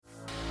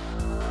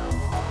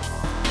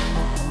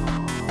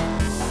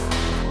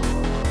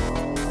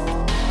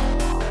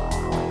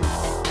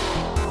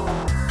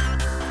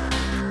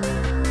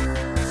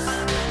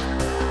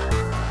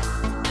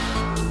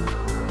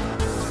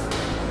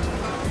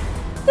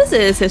This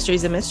is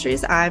Histories and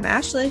Mysteries. I'm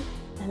Ashley.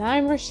 And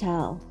I'm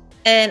Rochelle.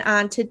 And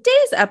on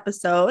today's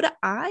episode,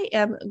 I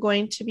am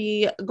going to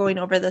be going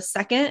over the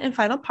second and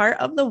final part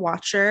of The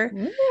Watcher.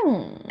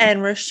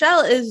 And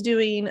Rochelle is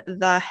doing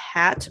The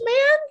Hat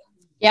Man?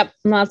 Yep,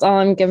 that's all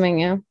I'm giving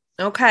you.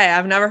 Okay,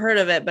 I've never heard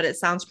of it, but it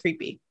sounds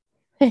creepy.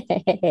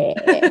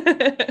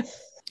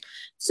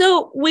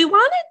 So we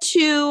wanted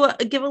to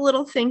give a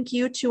little thank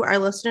you to our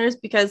listeners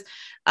because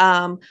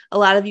a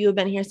lot of you have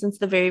been here since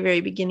the very,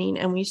 very beginning,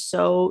 and we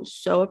so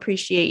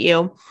appreciate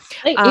you.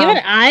 Like, even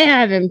I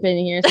haven't been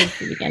here since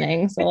the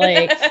beginning, so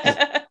like,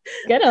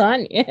 good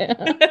on you.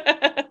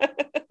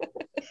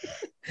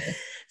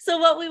 So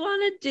what we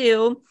want to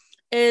do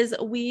is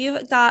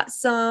we've got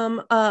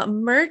some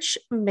merch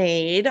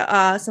made,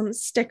 some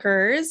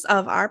stickers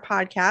of our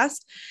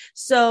podcast.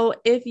 So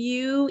if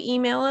you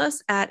email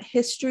us at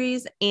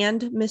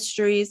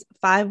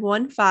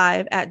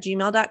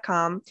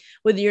historiesandmysteries515@gmail.com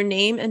with your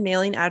name and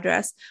mailing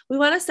address, we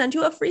want to send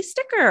you a free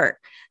sticker.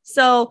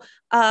 So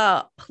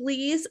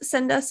please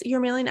send us your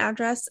mailing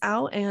address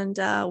out and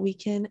we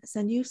can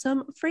send you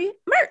some free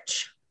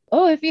merch.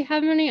 Oh, if you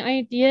have any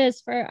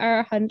ideas for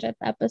our 100th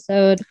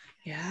episode.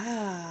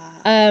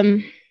 Yeah.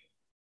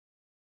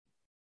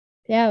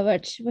 Yeah,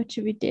 what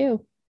should we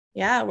do?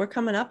 Yeah, we're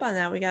coming up on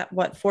that. We got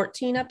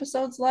 14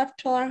 episodes left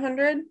till our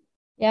 100?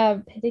 Yeah,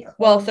 pretty close.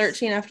 Well,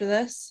 13 after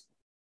this.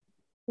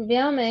 Maybe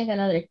I'll make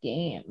another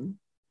game.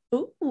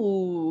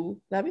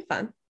 Ooh, that'd be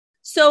fun.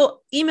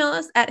 So email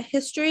us at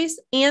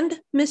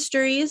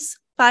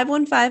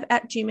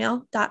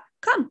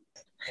historiesandmysteries515@gmail.com.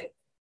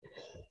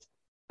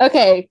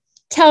 Okay,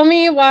 tell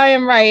me why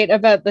I'm right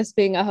about this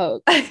being a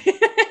hoax.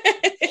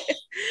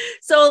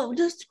 So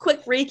just a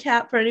quick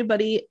recap for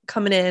anybody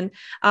coming in.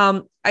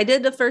 I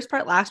did the first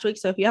part last week,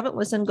 so if you haven't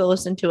listened, go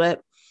listen to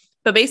it.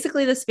 But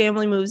basically, this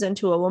family moves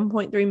into a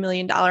 $1.3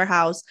 million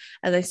house,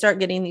 and they start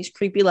getting these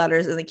creepy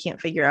letters, and they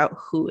can't figure out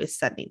who is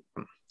sending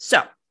them.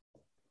 So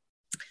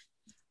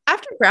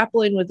after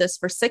grappling with this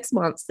for 6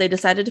 months, they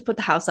decided to put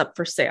the house up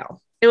for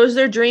sale. It was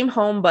their dream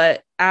home,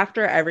 but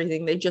after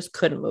everything, they just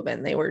couldn't move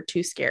in. They were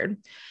too scared.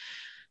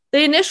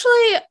 They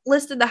initially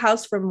listed the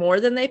house for more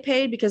than they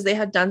paid because they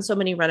had done so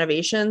many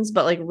renovations,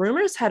 but like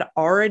rumors had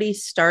already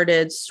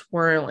started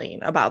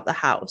swirling about the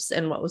house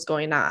and what was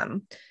going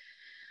on.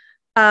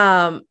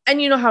 And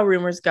you know how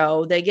rumors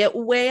go. They get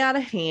way out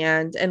of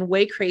hand and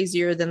way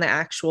crazier than the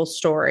actual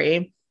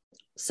story.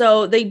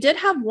 So they did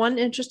have one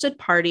interested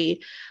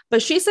party,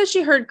 but she said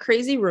she heard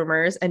crazy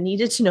rumors and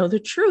needed to know the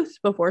truth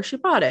before she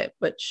bought it,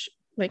 which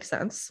makes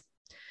sense.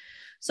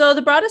 So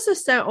the Broadduses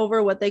sent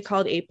over what they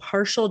called a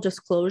partial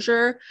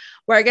disclosure,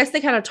 where I guess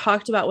they kind of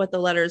talked about what the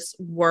letters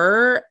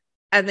were,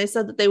 and they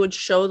said that they would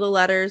show the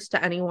letters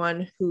to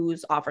anyone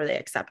whose offer they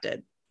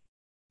accepted.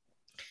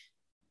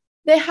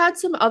 They had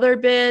some other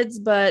bids,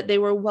 but they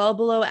were well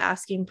below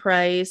asking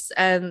price,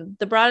 and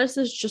the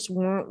Broadduses just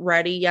weren't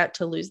ready yet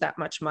to lose that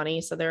much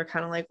money. So they were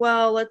kind of like,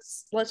 well,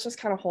 let's just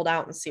kind of hold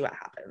out and see what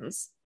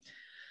happens.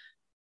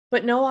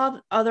 But no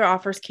other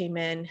offers came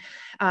in,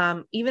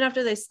 even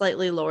after they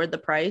slightly lowered the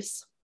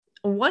price.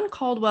 One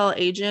Caldwell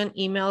agent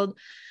emailed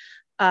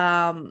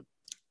them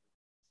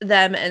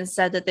and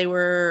said that they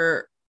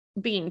were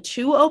being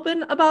too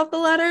open about the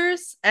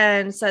letters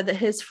and said that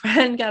his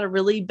friend got a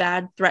really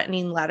bad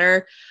threatening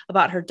letter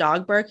about her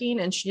dog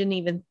barking, and she didn't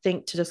even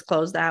think to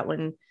disclose that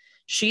when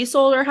she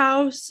sold her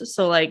house.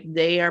 So like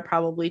they are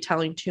probably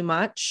telling too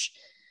much.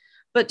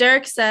 But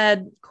Derek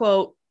said,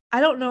 quote, "I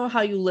don't know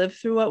how you lived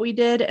through what we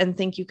did and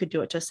think you could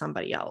do it to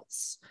somebody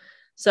else."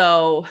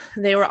 So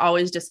they were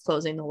always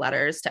disclosing the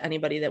letters to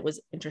anybody that was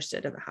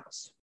interested in the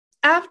house.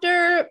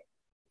 After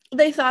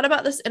they thought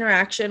about this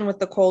interaction with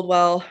the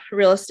Caldwell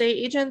real estate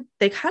agent,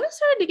 they kind of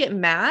started to get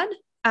mad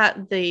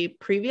at the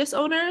previous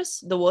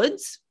owners, the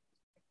Woods,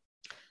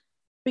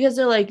 because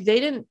they're like,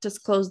 they didn't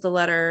disclose the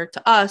letter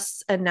to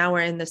us, and now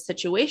we're in this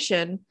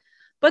situation.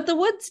 But the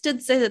Woods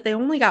did say that they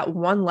only got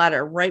one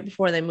letter right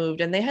before they moved,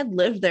 and they had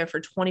lived there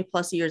for 20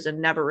 plus years and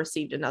never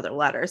received another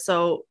letter.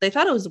 So they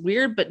thought it was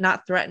weird, but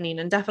not threatening,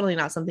 and definitely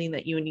not something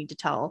that you would need to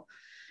tell,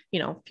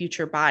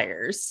 future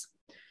buyers.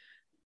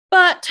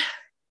 But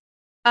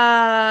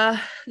the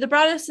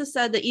Broadduses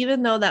said that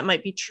even though that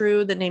might be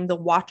true, the name The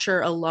Watcher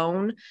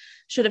alone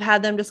should have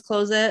had them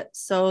disclose it.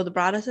 So the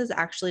Broadduses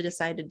actually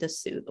decided to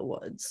sue the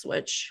Woods,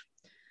 which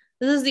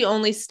this is the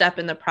only step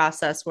in the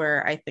process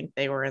where I think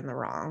they were in the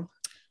wrong.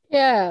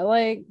 Yeah,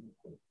 like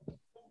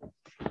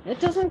it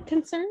doesn't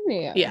concern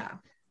me. Yeah,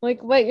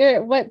 like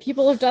what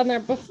people have done there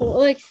before.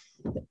 Like,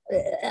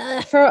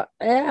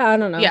 I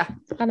don't know. Yeah,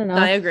 I don't know.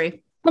 I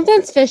agree.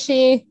 Something's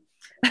fishy.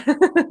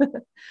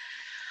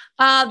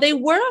 They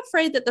were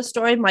afraid that the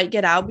story might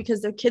get out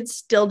because their kids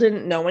still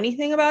didn't know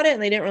anything about it,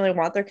 and they didn't really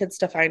want their kids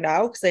to find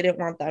out because they didn't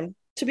want them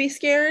to be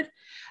scared.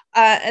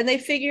 And they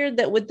figured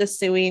that with the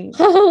suing,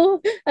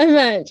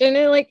 imagine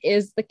it like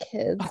is the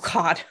kids. Oh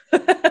God.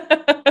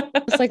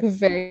 It's like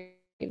very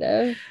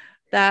negative.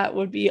 That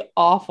would be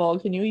awful.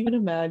 Can you even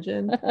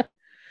imagine?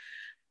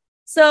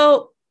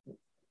 So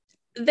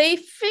They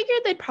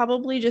figured they'd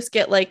probably just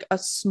get like a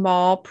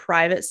small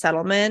private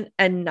settlement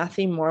and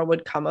nothing more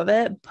would come of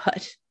it.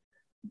 But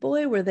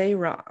boy, were they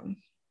wrong.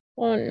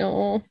 Oh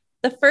no.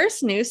 The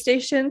first news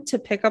station to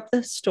pick up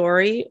the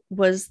story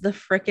was the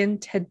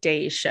frickin'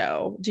 Today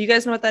Show. Do you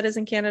guys know what that is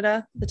in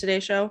Canada? The Today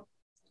Show?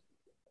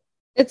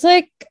 It's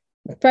like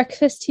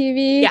breakfast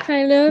TV, Yeah.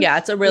 kind of. Yeah,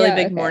 it's a really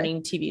big okay.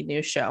 morning TV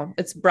news show.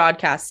 It's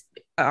broadcast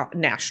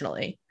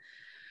nationally.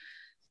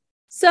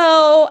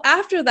 So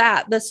after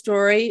that, the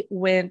story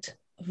went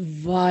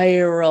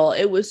viral.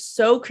 It was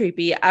so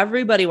creepy.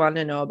 Everybody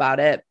wanted to know about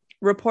it.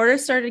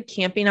 Reporters started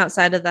camping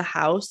outside of the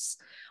house.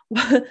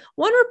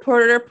 One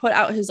reporter put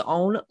out his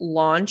own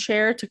lawn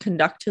chair to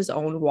conduct his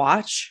own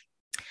watch.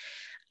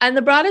 And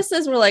the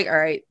Broadduses were like, all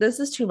right, this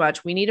is too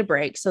much. We need a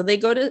break. So they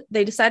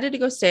decided to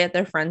go stay at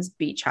their friend's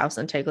beach house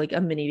and take like a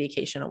mini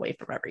vacation away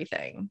from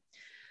everything.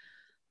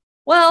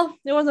 Well,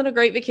 it wasn't a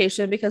great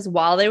vacation because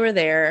while they were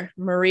there,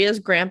 Maria's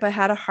grandpa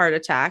had a heart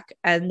attack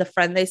and the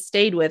friend they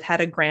stayed with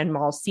had a grand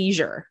mal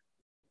seizure.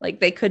 Like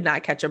they could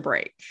not catch a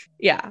break.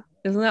 Yeah.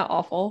 Isn't that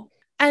awful?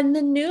 And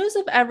the news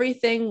of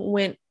everything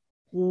went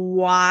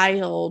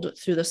wild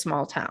through the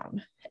small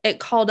town. It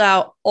called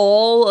out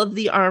all of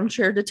the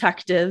armchair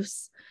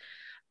detectives.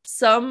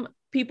 Some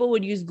people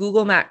would use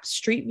Google Maps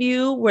Street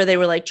View where they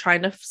were like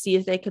trying to see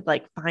if they could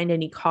like find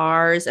any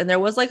cars. And there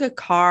was like a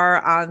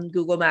car on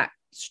Google Maps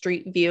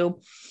Street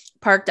View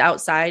parked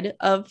outside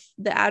of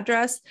the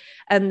address.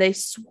 And they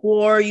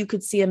swore you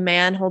could see a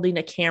man holding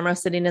a camera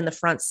sitting in the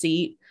front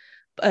seat.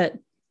 But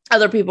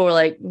other people were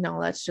like,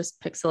 no, that's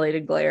just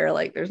pixelated glare.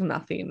 Like there's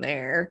nothing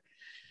there.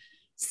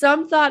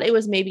 Some thought it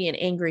was maybe an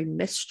angry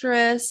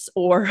mistress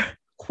or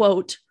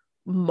quote,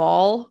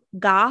 mall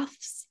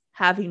goths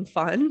having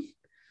fun.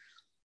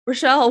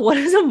 Rochelle, what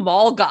is a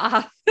mall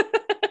goth?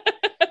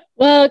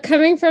 Well,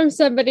 coming from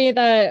somebody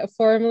that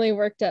formerly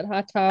worked at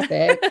Hot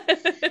Topic,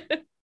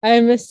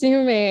 I'm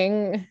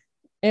assuming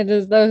it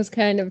is those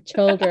kind of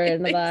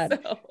children that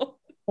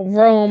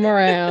roam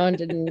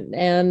around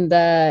and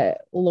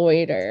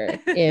loiter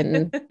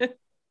in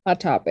Hot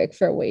Topic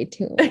for way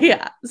too long.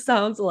 Yeah,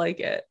 sounds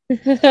like it.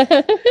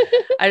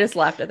 I just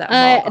laughed at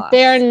that.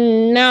 They're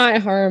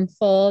not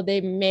harmful. They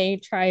may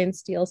try and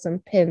steal some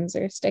pins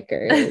or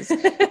stickers,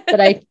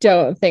 but I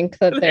don't think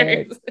that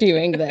they're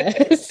doing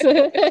this.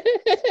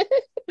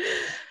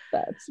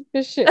 That's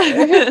for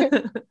sure.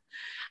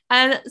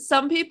 And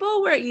some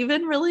people were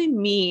even really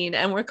mean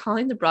and were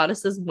calling the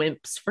Broadduses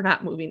wimps for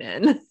not moving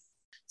in.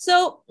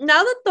 So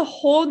now that the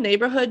whole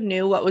neighborhood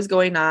knew what was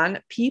going on,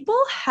 people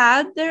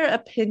had their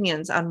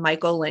opinions on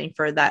Michael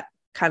Langford, that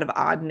kind of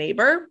odd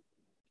neighbor.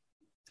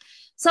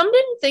 Some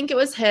didn't think it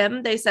was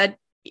him. They said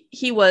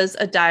he was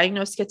a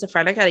diagnosed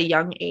schizophrenic at a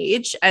young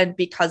age. And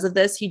because of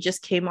this, he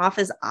just came off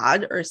as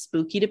odd or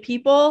spooky to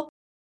people,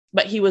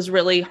 but he was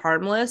really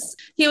harmless.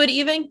 He would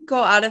even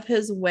go out of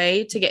his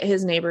way to get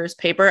his neighbor's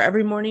paper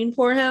every morning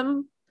for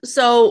him.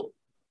 So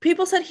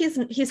people said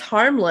he's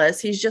harmless.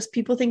 He's just,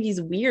 people think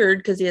he's weird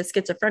because he has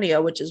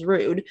schizophrenia, which is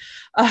rude.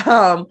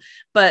 But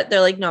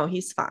they're like, no,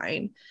 he's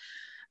fine.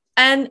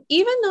 And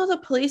even though the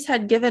police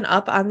had given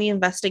up on the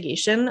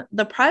investigation,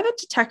 the private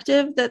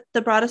detective that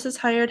the Broadduses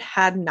hired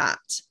had not.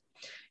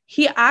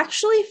 He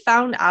actually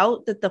found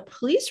out that the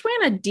police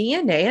ran a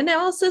DNA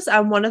analysis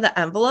on one of the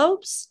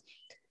envelopes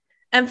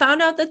and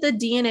found out that the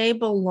DNA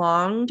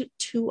belonged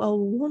to a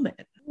woman.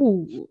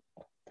 Ooh,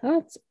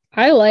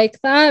 I like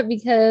that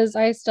because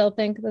I still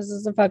think this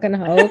is a fucking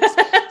hoax.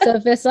 So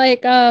if it's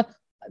like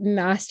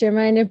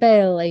masterminded by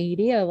a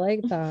lady, I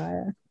like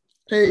that.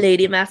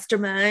 Lady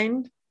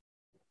mastermind.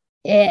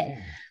 Yeah.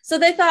 So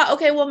they thought,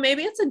 okay, well,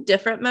 maybe it's a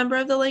different member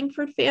of the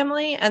Langford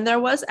family. And there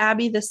was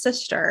Abby, the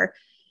sister,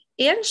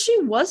 and she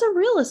was a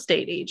real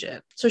estate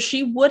agent. So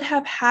she would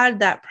have had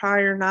that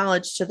prior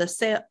knowledge to the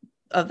sale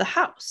of the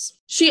house.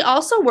 She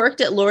also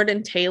worked at Lord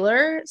and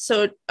Taylor.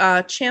 So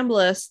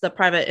Chambliss, the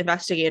private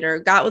investigator,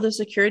 got with a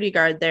security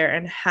guard there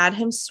and had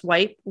him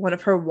swipe one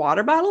of her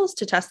water bottles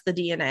to test the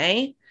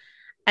DNA.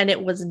 And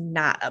it was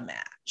not a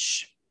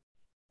match.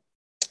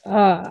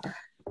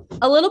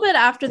 A little bit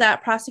after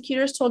that,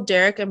 prosecutors told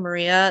Derek and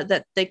Maria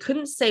that they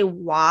couldn't say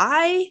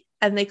why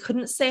and they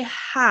couldn't say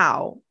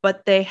how,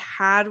 but they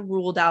had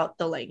ruled out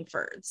the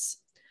Langfords.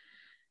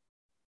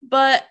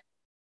 But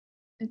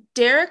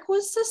Derek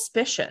was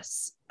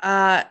suspicious.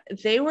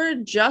 They were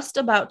just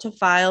about to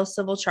file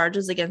civil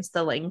charges against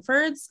the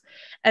Langfords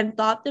and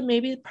thought that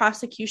maybe the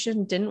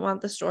prosecution didn't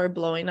want the story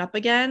blowing up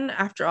again.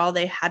 After all,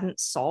 they hadn't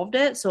solved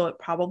it, so it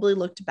probably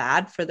looked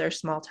bad for their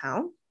small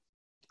town.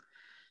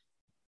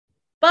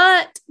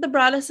 But the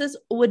Broadduses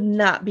would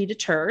not be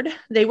deterred.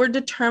 They were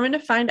determined to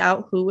find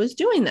out who was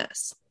doing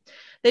this.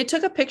 They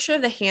took a picture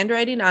of the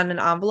handwriting on an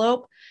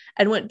envelope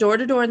and went door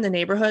to door in the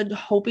neighborhood,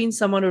 hoping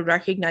someone would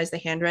recognize the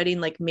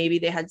handwriting, like maybe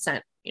they had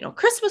sent,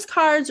 Christmas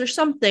cards or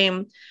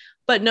something,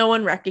 but no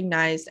one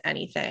recognized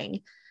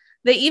anything.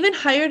 They even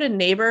hired a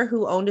neighbor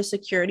who owned a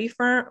security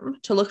firm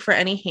to look for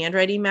any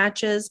handwriting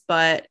matches,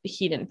 but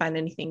he didn't find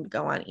anything to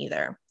go on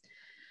either.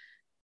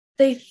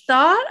 They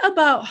thought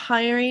about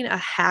hiring a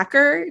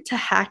hacker to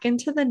hack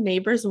into the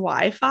neighbor's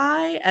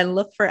Wi-Fi and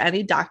look for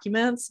any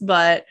documents,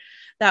 but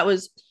that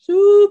was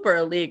super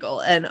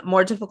illegal and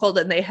more difficult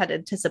than they had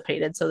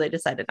anticipated, so they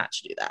decided not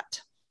to do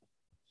that.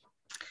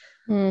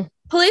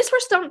 Police were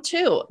stumped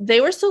too.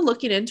 They were still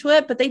looking into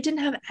it, but they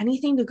didn't have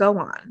anything to go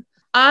on.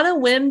 On a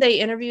whim, they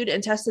interviewed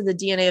and tested the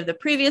DNA of the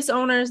previous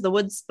owners, the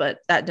Woods, but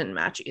that didn't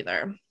match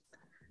either.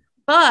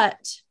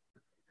 But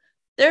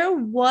there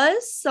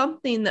was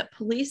something that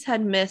police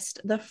had missed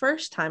the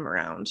first time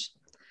around.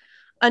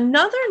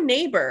 Another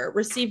neighbor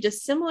received a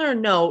similar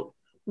note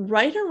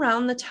right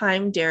around the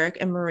time Derek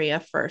and Maria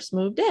first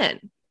moved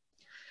in.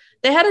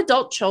 They had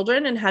adult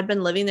children and had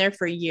been living there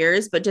for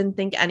years, but didn't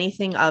think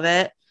anything of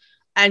it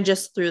and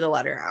just threw the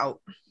letter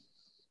out.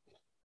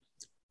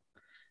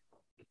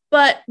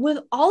 But with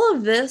all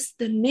of this,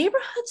 the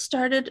neighborhood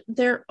started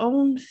their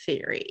own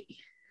theory.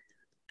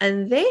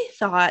 And they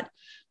thought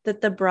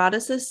that the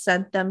Broadduses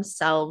sent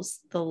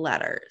themselves the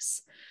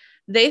letters.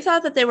 They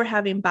thought that they were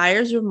having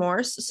buyer's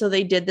remorse, so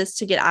they did this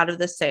to get out of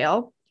the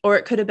sale, or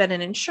it could have been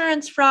an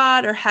insurance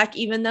fraud, or heck,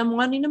 even them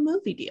wanting a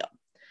movie deal.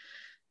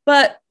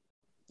 But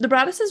the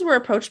Broadduses were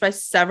approached by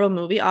several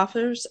movie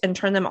offers and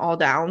turned them all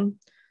down.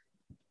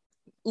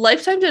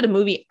 Lifetime did a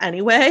movie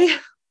anyway,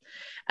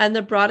 and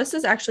the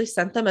Broadduses actually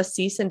sent them a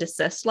cease and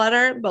desist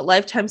letter, but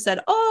Lifetime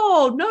said,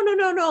 oh,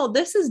 no,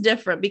 this is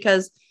different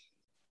because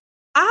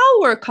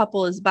our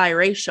couple is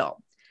biracial.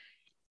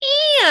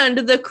 And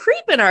the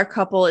creep in our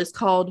couple is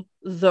called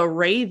the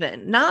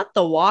Raven, not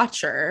the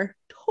Watcher.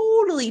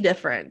 Totally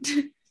different.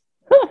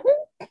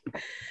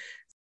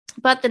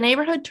 But the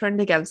neighborhood turned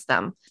against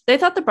them. They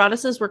thought the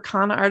Broadduses were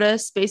con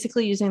artists,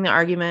 basically using the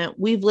argument,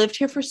 we've lived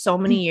here for so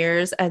many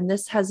years and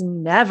this has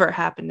never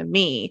happened to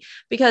me,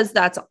 because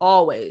that's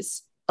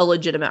always a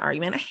legitimate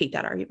argument. I hate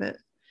that argument.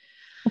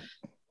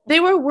 They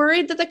were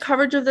worried that the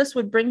coverage of this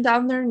would bring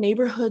down their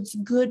neighborhood's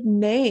good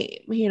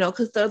name,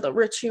 because they're the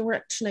rich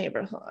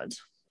neighborhood.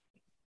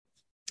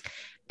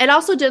 It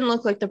also didn't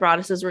look like the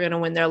Broadduses were going to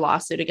win their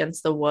lawsuit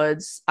against the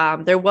Woods.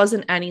 There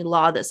wasn't any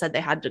law that said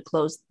they had to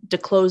close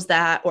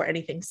that or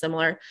anything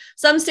similar.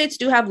 Some states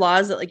do have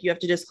laws that you have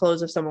to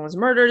disclose if someone was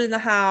murdered in the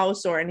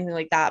house or anything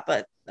like that.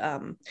 But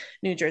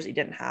New Jersey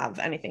didn't have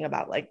anything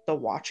about the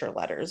Watcher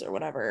letters or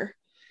whatever.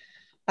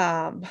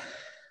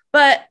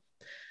 But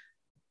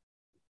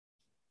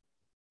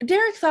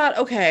Derek thought,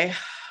 okay,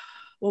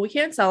 well, we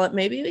can't sell it.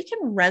 Maybe we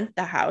can rent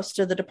the house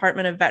to the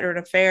Department of Veteran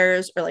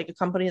Affairs or a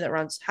company that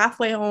runs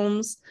halfway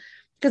homes,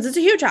 because it's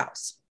a huge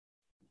house.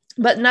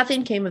 But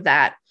nothing came of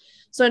that.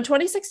 So in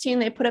 2016,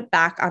 they put it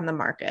back on the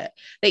market.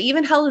 They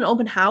even held an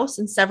open house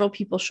and several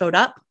people showed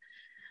up.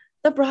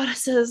 The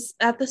Broadduses,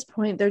 at this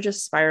point, they're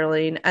just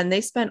spiraling, and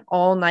they spent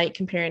all night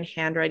comparing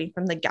handwriting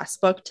from the guest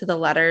book to the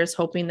letters,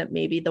 hoping that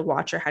maybe the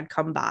Watcher had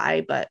come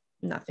by, but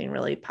nothing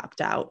really popped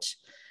out.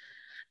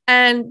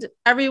 And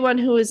everyone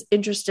who was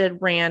interested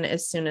ran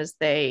as soon as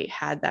they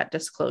had that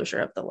disclosure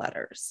of the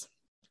letters.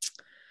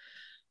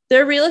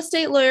 Their real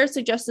estate lawyer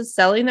suggested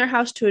selling their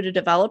house to a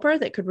developer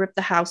that could rip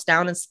the house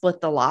down and split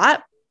the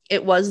lot.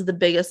 It was the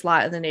biggest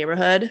lot in the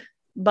neighborhood,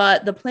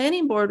 but the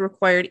planning board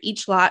required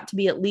each lot to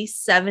be at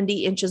least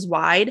 70 inches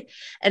wide.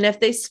 And if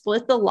they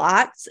split the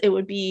lots, it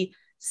would be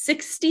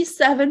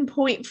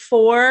 70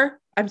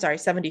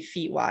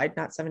 feet wide,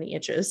 not 70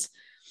 inches.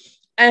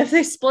 And if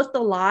they split the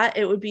lot,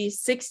 it would be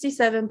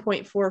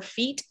 67.4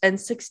 feet and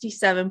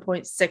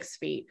 67.6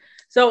 feet.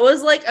 So it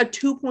was a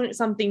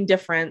 2-point-something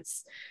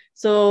difference.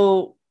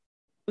 So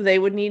they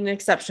would need an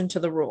exception to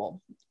the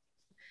rule.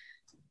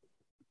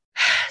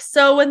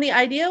 So when the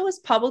idea was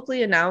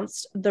publicly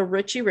announced, the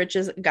Richie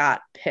Riches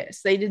got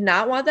pissed. They did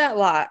not want that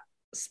lot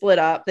split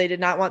up. They did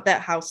not want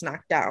that house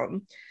knocked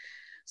down.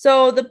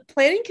 So the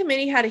planning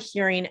committee had a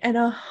hearing and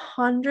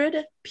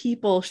 100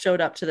 people showed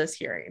up to this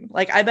hearing.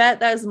 I bet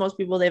that is the most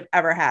people they've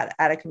ever had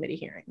at a committee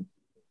hearing.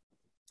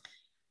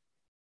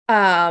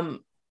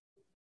 One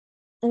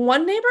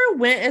neighbor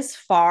went as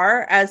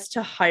far as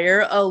to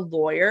hire a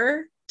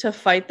lawyer to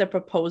fight the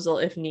proposal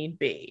if need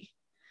be.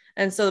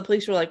 And so the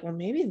police were like, well,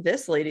 maybe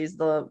this lady's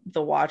the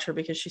Watcher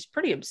because she's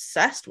pretty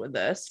obsessed with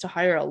this, to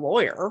hire a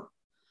lawyer.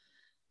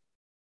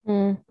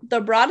 The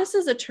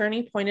Broadduses'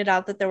 attorney pointed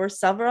out that there were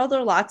several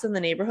other lots in the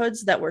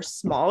neighborhoods that were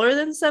smaller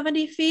than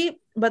 70 feet,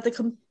 but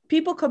the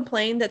people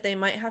complained that they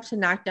might have to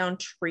knock down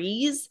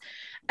trees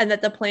and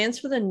that the plans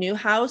for the new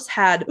house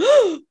had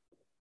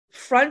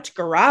front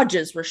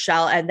garages,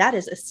 Rochelle, and that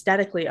is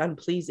aesthetically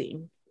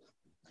unpleasing.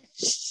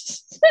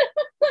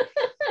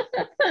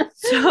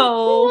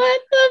 So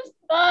what the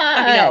fuck?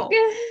 I know.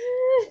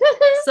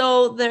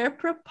 So their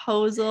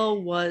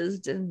proposal was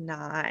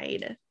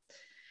denied.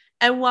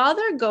 And while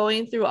they're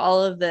going through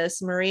all of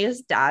this,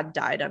 Maria's dad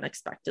died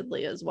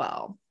unexpectedly as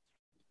well.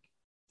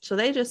 So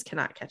they just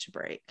cannot catch a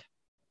break.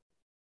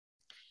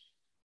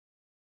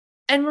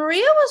 And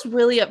Maria was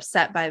really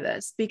upset by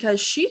this because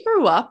she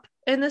grew up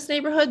in this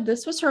neighborhood.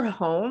 This was her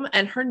home,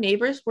 and her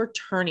neighbors were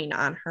turning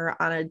on her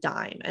on a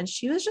dime. And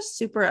she was just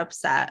super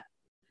upset.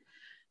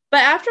 But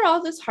after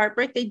all this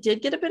heartbreak, they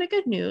did get a bit of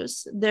good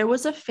news. There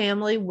was a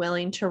family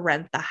willing to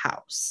rent the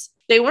house.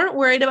 They weren't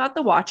worried about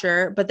the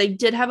watcher, but they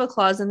did have a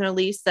clause in their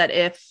lease that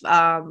if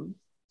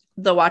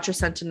the watcher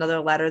sent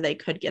another letter, they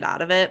could get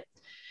out of it.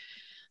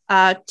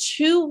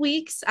 2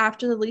 weeks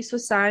after the lease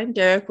was signed,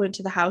 Derek went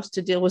to the house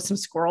to deal with some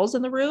squirrels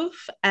in the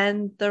roof,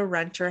 and the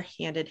renter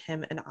handed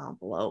him an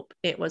envelope.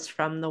 It was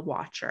from the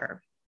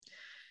watcher.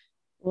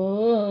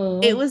 Whoa.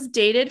 It was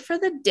dated for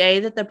the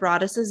day that the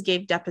Broadduses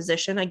gave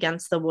deposition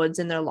against the Woods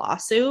in their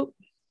lawsuit.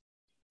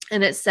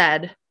 And it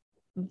said,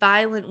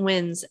 "Violent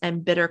winds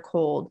and bitter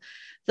cold.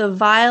 The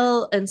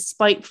vile and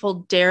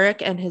spiteful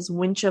Derek and his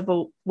wench of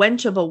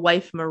a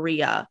wife,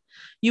 Maria.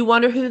 You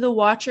wonder who the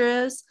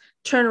watcher is?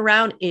 Turn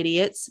around,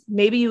 idiots.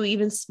 Maybe you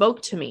even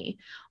spoke to me,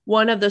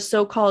 one of the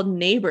so-called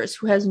neighbors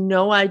who has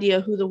no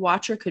idea who the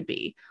watcher could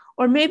be.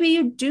 Or maybe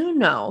you do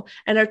know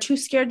and are too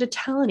scared to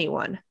tell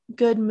anyone.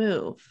 Good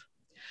move.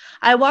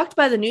 I walked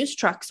by the news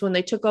trucks when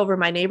they took over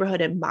my neighborhood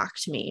and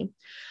mocked me.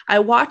 I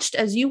watched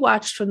as you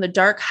watched from the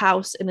dark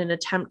house in an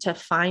attempt to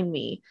find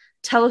me.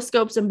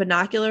 Telescopes and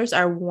binoculars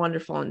are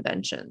wonderful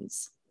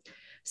inventions.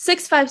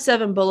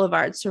 657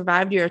 Boulevard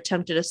survived your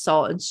attempted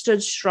assault and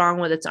stood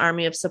strong with its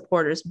army of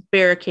supporters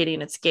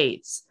barricading its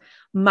gates.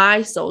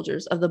 My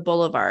soldiers of the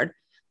boulevard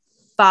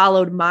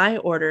followed my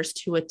orders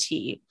to a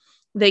T.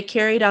 They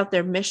carried out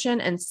their mission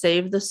and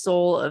saved the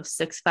soul of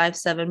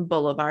 657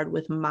 Boulevard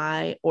with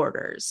my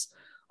orders.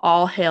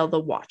 All hail the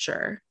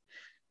watcher.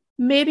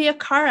 Maybe a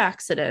car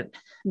accident,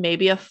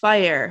 maybe a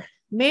fire,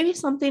 maybe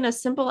something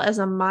as simple as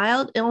a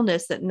mild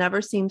illness that never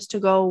seems to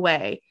go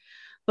away,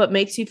 but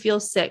makes you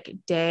feel sick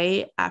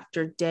day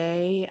after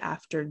day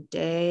after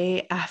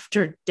day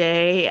after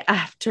day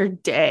after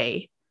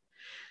day.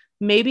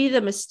 Maybe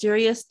the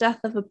mysterious death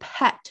of a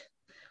pet.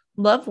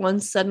 Loved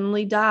ones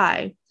suddenly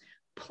die.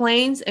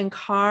 Planes and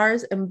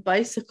cars and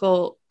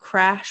bicycle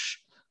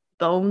crash.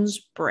 Bones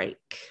break."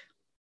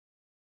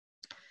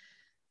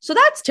 So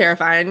that's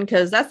terrifying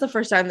because that's the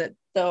first time that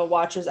the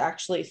watchers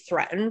actually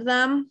threatened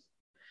them,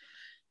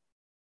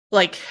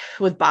 like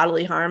with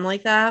bodily harm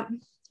like that.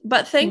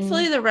 But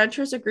thankfully, the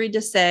renters agreed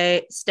to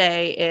stay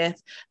if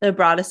the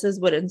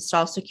Broadduses would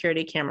install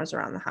security cameras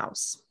around the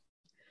house.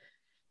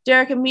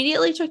 Derek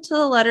immediately took to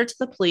the letter to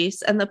the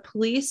police, and the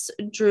police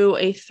drew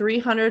a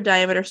 300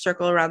 diameter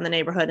circle around the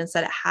neighborhood and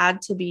said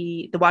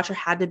the watcher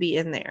had to be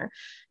in there.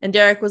 And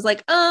Derek was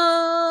like,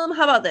 how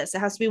about this? It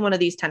has to be one of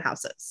these 10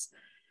 houses.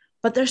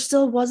 But there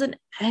still wasn't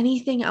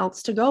anything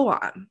else to go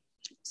on.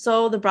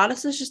 So the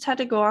Broadduses just had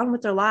to go on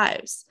with their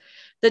lives.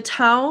 The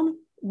town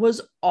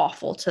was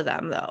awful to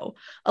them, though.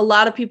 A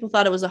lot of people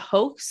thought it was a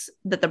hoax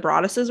that the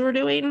Broadduses were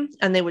doing,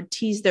 and they would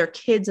tease their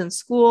kids in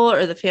school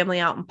or the family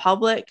out in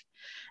public.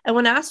 And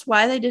when asked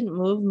why they didn't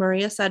move,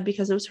 Maria said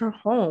because it was her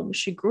home.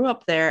 She grew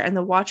up there, and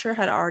the watcher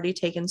had already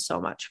taken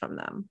so much from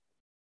them.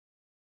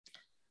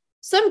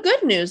 Some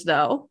good news,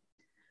 though.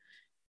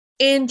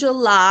 In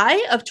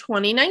July of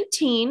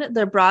 2019,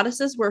 the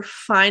Broadduses were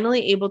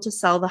finally able to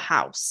sell the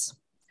house.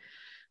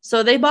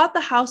 So they bought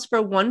the house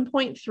for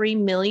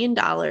 $1.3 million.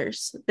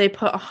 They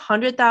put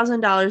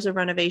 $100,000 of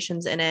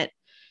renovations in it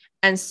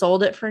and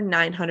sold it for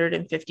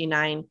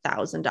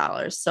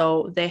 $959,000.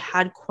 So they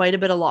had quite a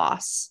bit of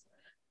loss,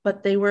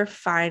 but they were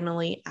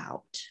finally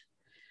out.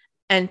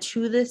 And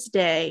to this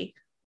day,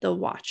 the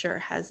watcher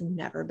has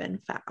never been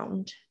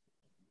found.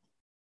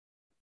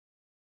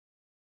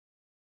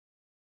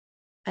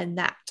 And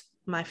that,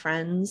 my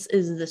friends,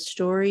 is the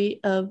story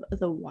of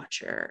the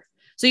watcher.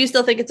 So you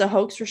still think it's a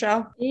hoax,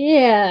 Rochelle?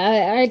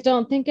 Yeah, I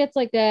don't think it's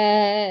like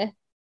I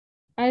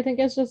think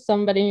it's just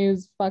somebody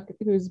who's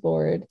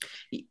bored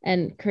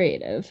and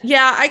creative.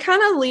 Yeah, I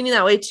kind of leaning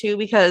that way too,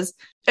 because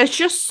it's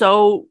just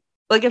so,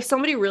 like, if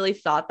somebody really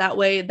thought that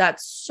way,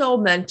 that's so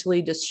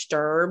mentally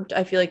disturbed.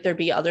 I feel like there'd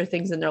be other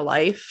things in their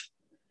life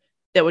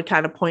that would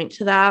kind of point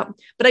to that.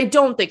 But I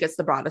don't think it's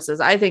the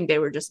Broadduses. I think they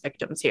were just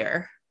victims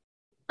here.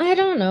 I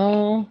don't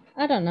know.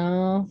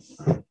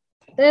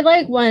 They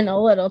went a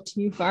little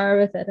too far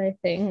with it, I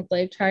think,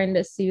 trying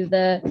to sue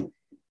the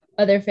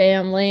other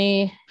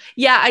family.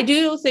 Yeah, I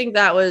do think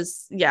that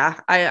was,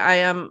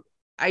 I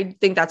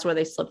think that's where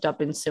they slipped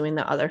up in suing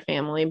the other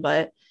family.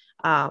 But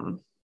other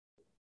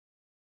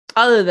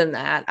than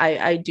that,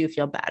 I do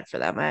feel bad for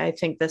them. I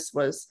think they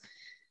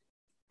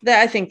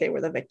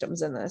were the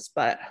victims in this,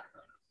 but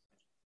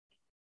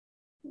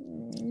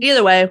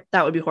either way,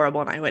 that would be horrible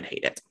and I would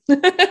hate it.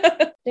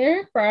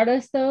 Derek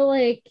Broaddus, though,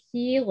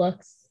 he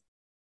looks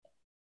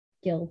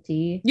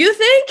guilty. You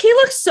think? He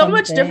looks so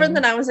much different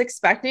than I was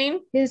expecting.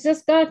 He's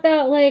just got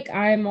that,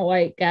 I'm a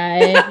white guy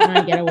and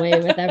I get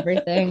away with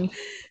everything.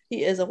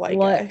 He is a white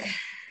guy.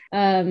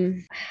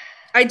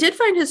 I did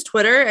find his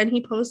Twitter, and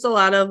he posts a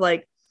lot of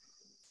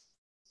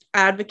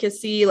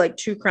advocacy,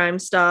 true crime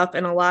stuff,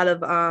 and a lot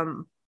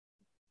of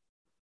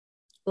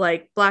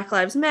Black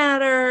Lives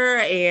Matter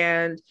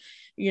and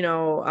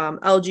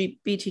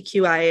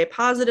LGBTQIA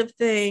positive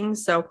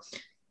things. So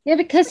yeah,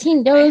 because he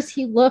knows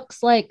he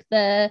looks like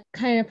the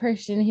kind of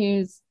person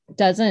who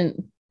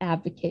doesn't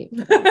advocate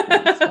for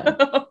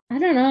I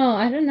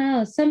don't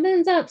know.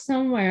 Something's up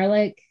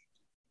somewhere.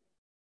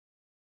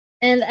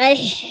 And I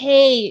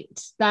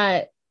hate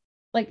that,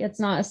 like, it's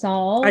not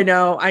solved. I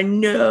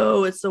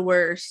know. It's the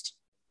worst.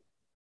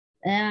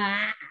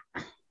 Ah.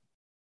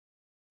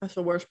 That's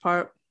the worst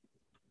part.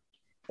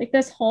 Like,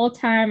 this whole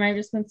time, I've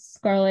just been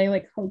scrolling,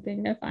 like,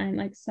 hoping to find,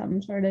 like,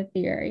 some sort of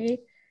theory.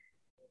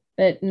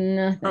 But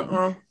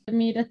nothing. For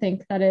me to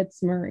think that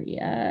it's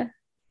Maria.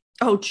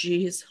 Oh,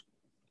 geez.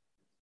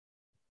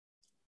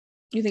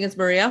 You think it's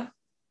Maria?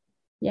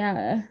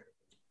 Yeah.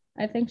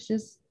 I think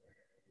she's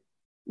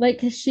like,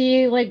 cause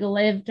she like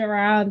lived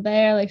around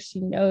there, like she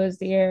knows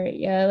the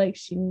area, like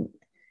she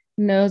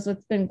knows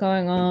what's been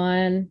going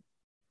on.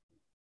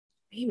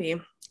 Maybe.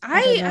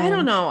 I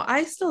don't know.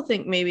 I still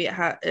think maybe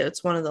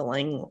it's one of the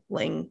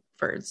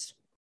Langfords.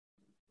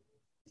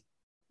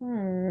 I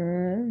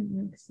don't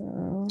think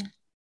so.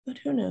 But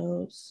who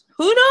knows?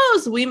 Who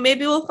knows?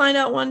 Maybe we'll find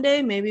out one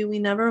day. Maybe we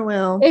never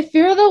will. If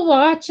you're the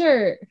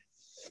watcher,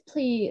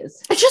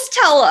 please just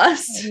tell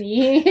us.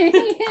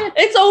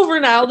 It's over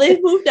now.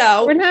 They've moved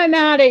out. We're not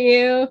mad at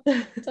you.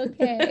 It's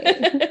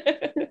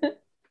okay.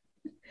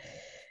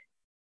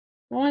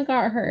 No one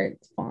got hurt.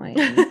 It's fine.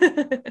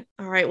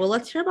 All right. Well,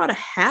 let's hear about a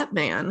hat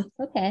man.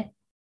 Okay.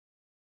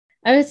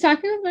 I was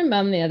talking with my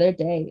mom the other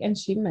day, and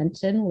she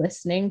mentioned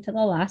listening to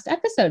the last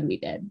episode we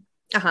did.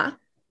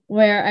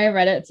 Where I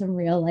read out some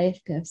real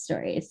life ghost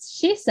stories.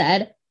 She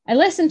said, I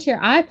listened to your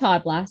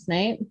iPod last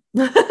night.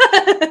 I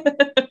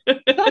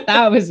thought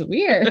that was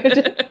weird.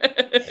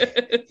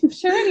 I'm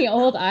sure any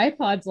old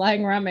iPods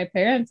lying around my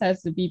parents'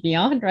 house would be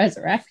beyond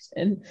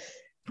resurrection.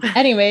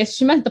 Anyways,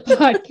 she meant the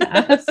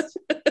podcast.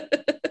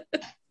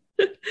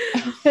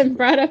 And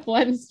brought up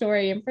one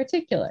story in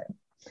particular.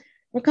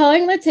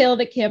 Recalling the tale of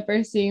the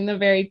camper seeing the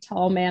very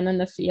tall man in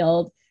the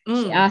field,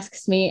 she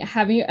asks me,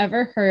 have you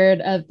ever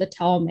heard of the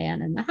tall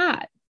man in the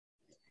hat?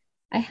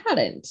 I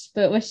hadn't,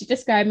 but what she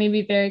described made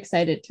me very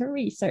excited to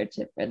research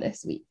it for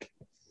this week.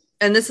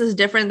 And this is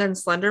different than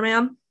Slender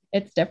Man?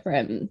 It's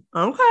different.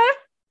 Okay.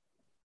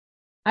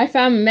 I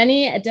found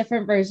many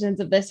different versions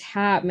of this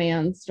hat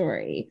man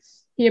story.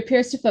 He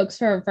appears to folks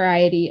for a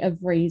variety of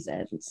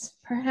reasons.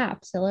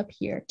 Perhaps he'll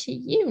appear to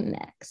you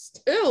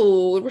next.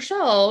 Ew,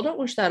 Rochelle, don't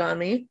wish that on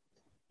me.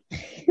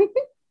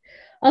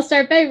 I'll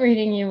start by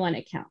reading you one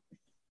account.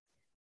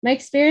 My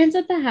experience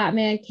with the Hat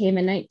Man came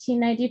in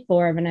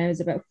 1994 when I was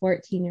about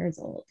 14 years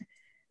old.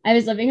 I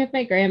was living with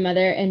my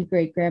grandmother and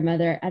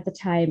great-grandmother at the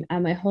time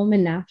at my home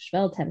in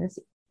Nashville,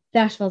 Tennessee.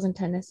 Nashville's in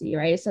Tennessee,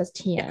 right? It says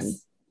TN.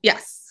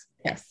 Yes.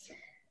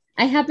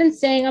 I had been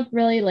staying up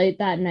really late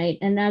that night,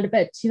 and at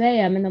about 2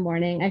 a.m. in the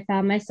morning, I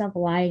found myself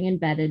lying in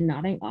bed and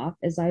nodding off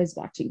as I was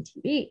watching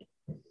TV.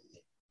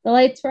 The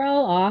lights were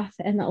all off,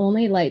 and the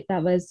only light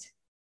that was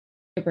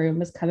in the room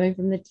was coming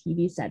from the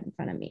TV set in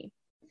front of me.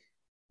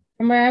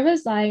 From where I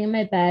was lying in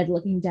my bed,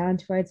 looking down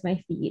towards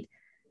my feet,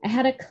 I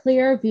had a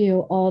clear view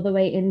all the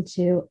way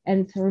into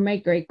and through my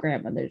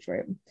great-grandmother's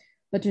room,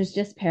 which was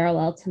just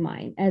parallel to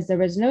mine, as there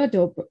was no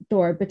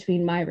door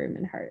between my room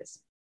and hers.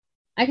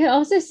 I could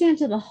also see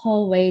into the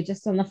hallway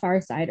just on the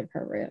far side of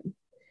her room.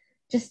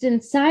 Just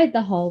inside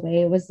the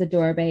hallway was the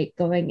doorway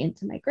going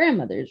into my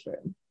grandmother's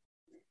room.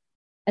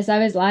 As I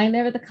was lying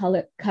there with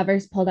the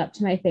covers pulled up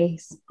to my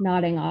face,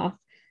 nodding off,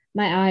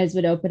 my eyes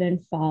would open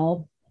and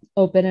fall,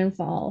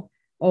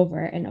 over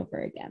and over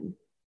again.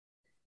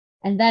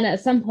 And then at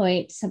some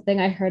point,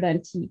 something I heard on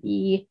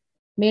TV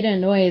made a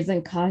noise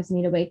and caused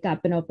me to wake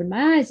up and open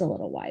my eyes a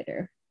little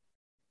wider.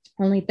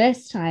 Only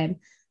this time,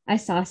 I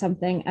saw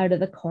something out of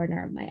the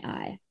corner of my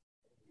eye.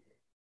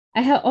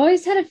 I have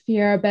always had a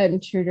fear about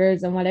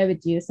intruders and what I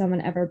would do if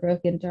someone ever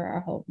broke into our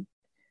home.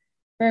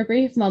 For a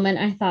brief moment,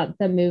 I thought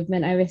the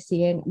movement I was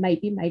seeing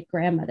might be my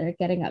grandmother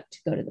getting up to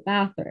go to the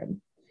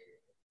bathroom.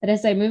 But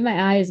as I moved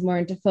my eyes more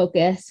into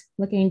focus,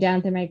 looking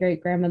down through my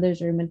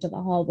great-grandmother's room into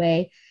the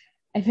hallway,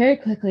 I very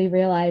quickly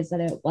realized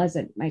that it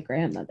wasn't my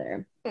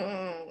grandmother.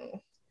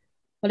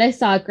 What I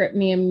saw gripped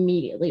me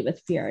immediately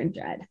with fear and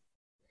dread.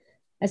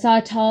 I saw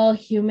a tall,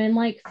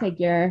 human-like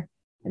figure,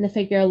 and the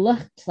figure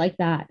looked like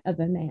that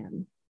of a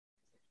man.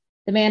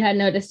 The man had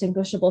no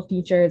distinguishable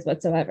features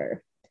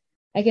whatsoever.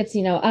 I could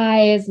see no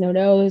eyes, no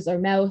nose or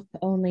mouth,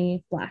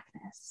 only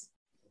blackness.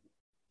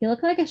 He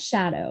looked like a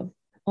shadow,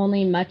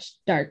 only much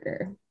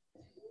darker.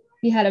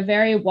 He had a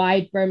very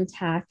wide-brimmed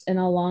hat and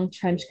a long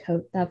trench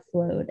coat that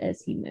flowed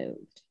as he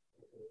moved.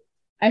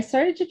 I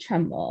started to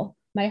tremble.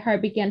 My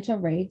heart began to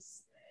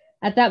race.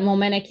 At that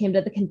moment, I came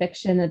to the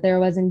conviction that there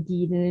was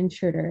indeed an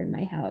intruder in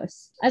my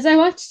house. As I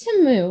watched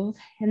him move,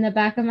 in the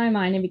back of my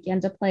mind, I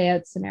began to play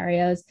out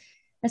scenarios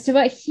as to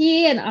what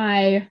he and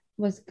I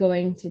was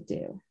going to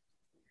do.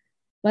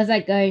 Was I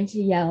going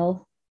to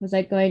yell? Was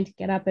I going to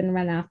get up and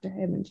run after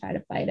him and try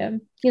to fight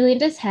him? He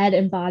leaned his head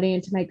and body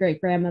into my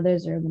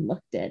great-grandmother's room and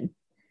looked in,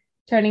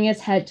 turning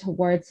his head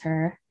towards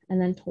her and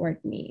then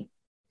toward me.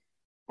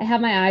 I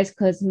had my eyes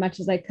closed as much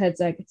as I could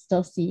so I could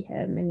still see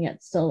him and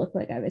yet still look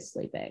like I was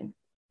sleeping.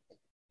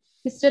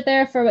 He stood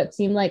there for what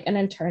seemed like an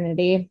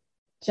eternity,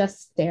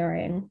 just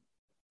staring.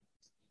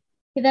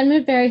 He then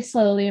moved very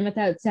slowly and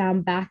without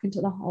sound back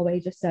into the hallway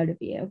just out of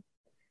view.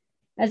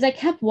 As I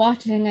kept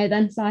watching, I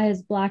then saw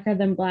his blacker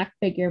than black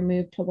figure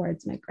move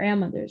towards my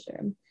grandmother's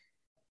room.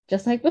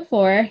 Just like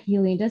before, he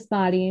leaned his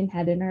body and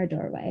head in our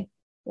doorway,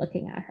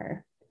 looking at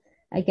her,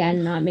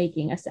 again, not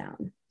making a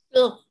sound.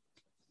 Ugh.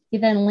 He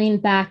then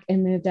leaned back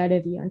and moved out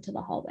of view into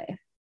the hallway.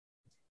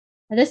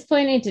 At this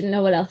point, I didn't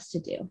know what else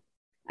to do.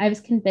 I was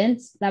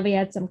convinced that we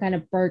had some kind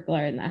of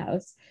burglar in the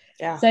house.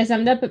 Yeah. So I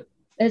summoned up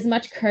as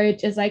much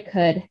courage as I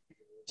could,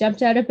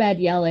 jumped out of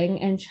bed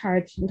yelling, and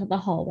charged into the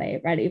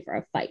hallway, ready for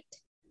a fight.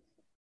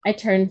 I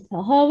turned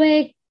the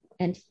hallway,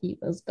 and he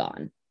was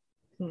gone.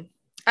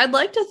 I'd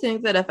like to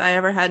think that if I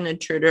ever had an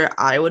intruder,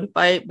 I would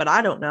fight, but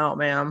I don't know,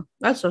 man.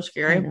 That's so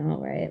scary. I know,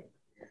 right?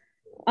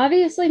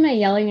 Obviously, my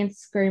yelling and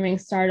screaming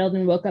startled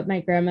and woke up my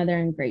grandmother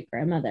and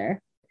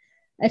great-grandmother.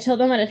 I told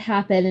them what had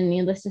happened, and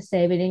needless to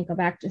say, we didn't go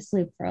back to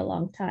sleep for a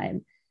long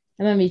time.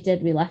 And when we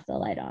did, we left the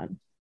light on.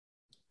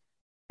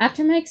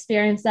 After my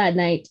experience that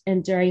night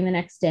and during the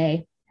next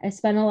day, I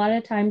spent a lot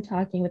of time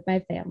talking with my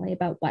family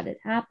about what had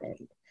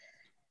happened.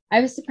 I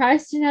was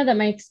surprised to know that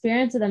my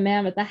experience with the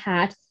man with the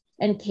hat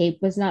and cape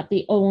was not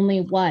the only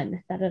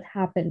one that had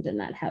happened in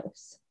that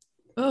house.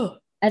 Oh.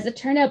 As it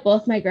turned out,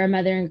 both my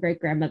grandmother and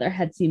great-grandmother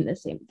had seen the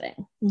same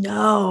thing.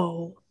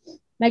 No.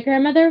 My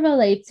grandmother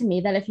relayed to me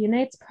that a few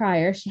nights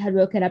prior, she had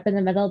woken up in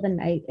the middle of the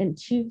night and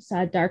she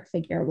saw a dark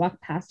figure walk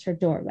past her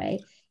doorway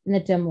in the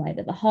dim light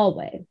of the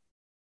hallway.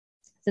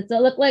 Since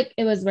it looked like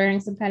it was wearing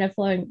some kind of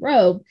flowing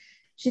robe,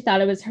 she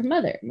thought it was her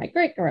mother, my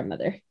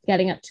great-grandmother,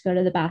 getting up to go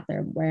to the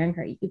bathroom wearing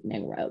her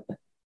evening robe.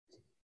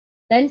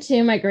 Then,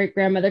 too, my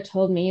great-grandmother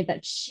told me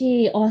that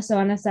she, also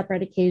on a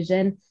separate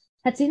occasion,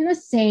 had seen the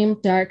same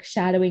dark,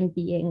 shadowing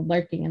being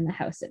lurking in the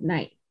house at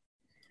night.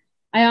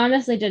 I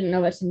honestly didn't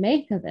know what to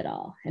make of it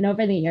all, and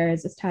over the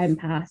years, as time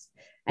passed,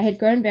 I had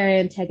grown very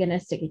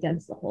antagonistic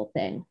against the whole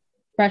thing,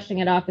 brushing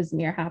it off as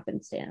mere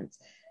happenstance,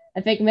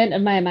 a figment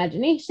of my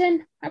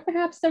imagination, or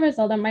perhaps the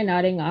result of my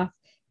nodding off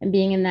and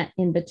being in that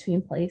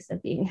in-between place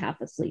of being half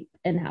asleep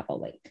and half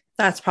awake.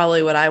 That's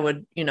probably what I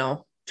would,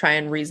 try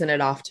and reason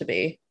it off to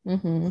be.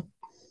 Mm-hmm.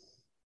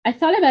 I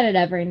thought about it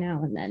every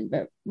now and then,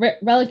 but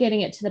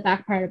relegating it to the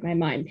back part of my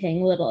mind,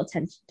 paying little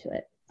attention to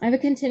it. I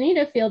would continue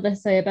to feel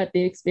this way about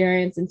the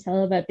experience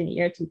until about the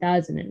year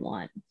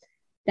 2001.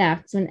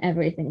 That's when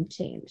everything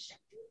changed.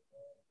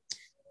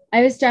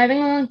 I was driving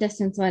a long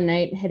distance one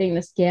night, hitting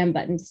the scan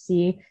button to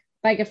see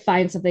if I could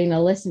find something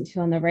to listen to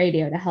on the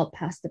radio to help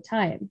pass the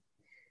time.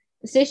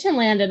 The station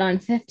landed on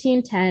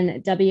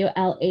 1510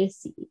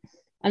 WLAC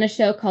on a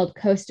show called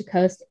Coast to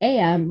Coast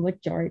AM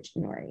with George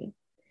Noory.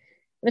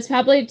 It was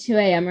probably 2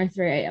 a.m. or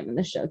 3 a.m. when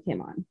the show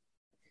came on.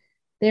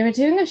 They were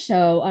doing a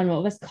show on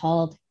what was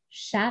called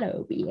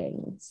shadow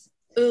beings.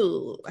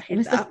 Ooh, I hate that. It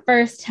was the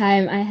first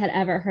time I had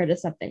ever heard of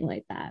something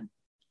like that.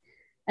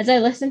 As I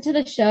listened to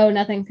the show,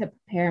 nothing could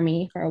prepare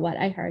me for what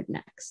I heard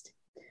next.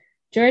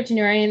 George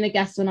Noory and the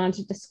guests went on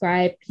to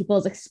describe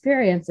people's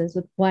experiences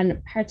with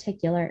one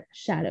particular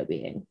shadow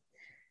being,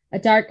 a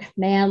dark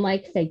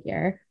man-like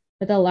figure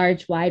with a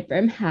large wide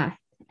brim hat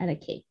and a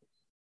cape.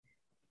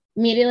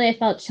 Immediately, I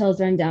felt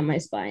chills run down my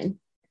spine.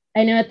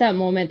 I knew at that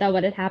moment that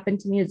what had happened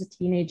to me as a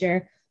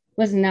teenager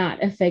was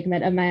not a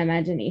figment of my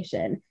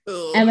imagination.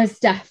 Ugh. And was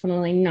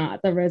definitely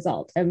not the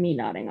result of me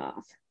nodding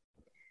off.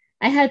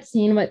 I had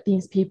seen what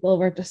these people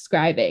were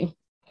describing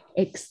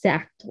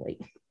exactly.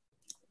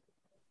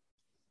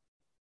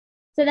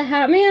 So the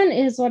Hat Man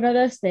is one of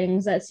those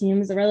things that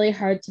seems really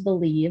hard to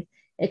believe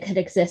it could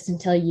exist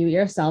until you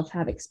yourself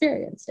have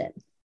experienced it.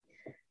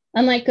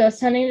 Unlike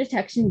ghost hunting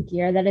detection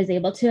gear that is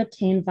able to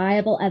obtain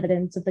viable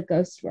evidence of the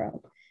ghost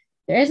world,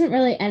 there isn't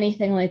really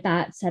anything like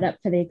that set up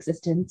for the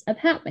existence of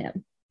Hat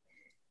Man.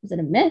 Is it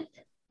a myth?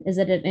 Is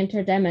it an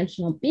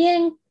interdimensional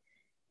being?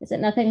 Is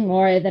it nothing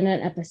more than an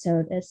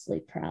episode of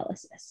sleep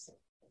paralysis?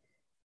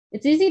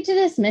 It's easy to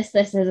dismiss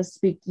this as a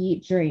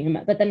spooky dream,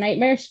 but the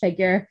nightmarish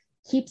figure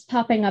keeps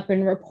popping up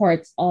in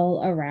reports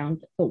all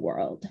around the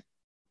world.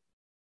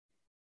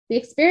 The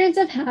experience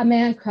of Hat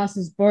Man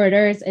crosses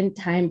borders and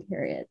time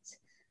periods.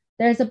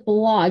 There's a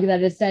blog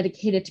that is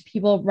dedicated to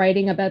people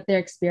writing about their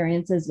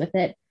experiences with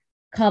it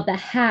called the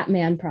Hat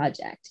Man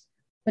Project,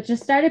 which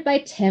was started by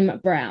Tim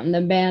Brown, the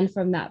man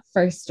from that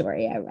first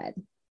story I read.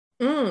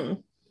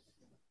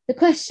 The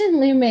question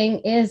looming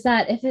is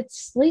that if it's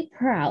sleep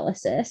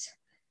paralysis,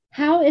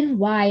 how and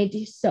why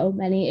do so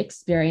many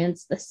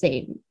experience the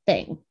same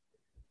thing?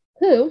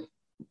 Who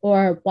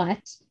or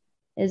what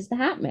is the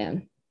Hat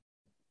Man?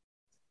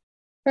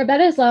 For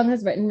about as long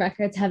as written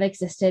records have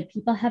existed,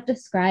 people have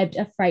described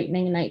a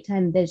frightening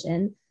nighttime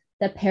vision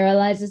that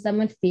paralyzes them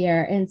with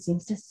fear and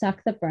seems to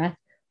suck the breath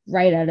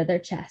right out of their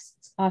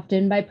chests,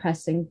 often by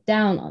pressing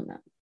down on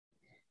them.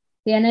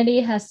 The entity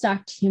has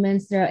stalked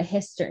humans throughout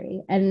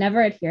history and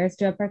never adheres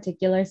to a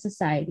particular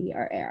society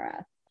or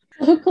era.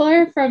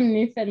 Folklore from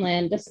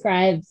Newfoundland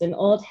describes an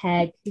old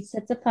hag who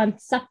sits upon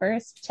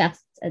sufferers'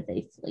 chests as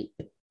they sleep.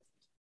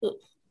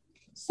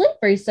 Sleep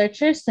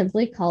researchers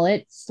simply call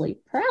it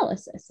sleep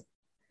paralysis.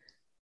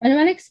 When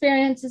one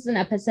experiences an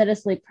episode of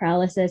sleep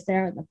paralysis, they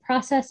are in the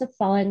process of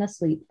falling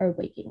asleep or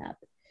waking up.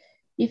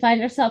 You find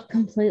yourself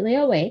completely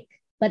awake,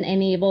 but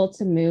unable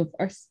to move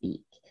or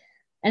speak.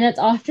 And it's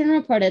often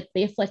reported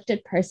the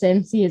afflicted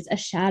person sees a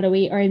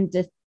shadowy or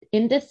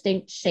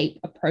indistinct shape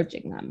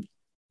approaching them.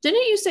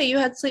 Didn't you say you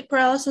had sleep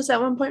paralysis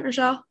at one point,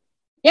 Rochelle?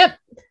 Yep.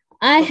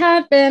 I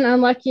have been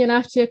unlucky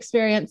enough to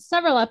experience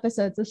several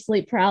episodes of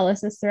sleep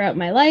paralysis throughout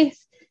my life,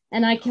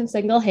 and I can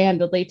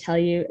single-handedly tell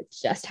you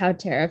just how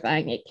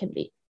terrifying it can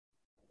be.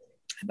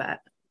 I bet.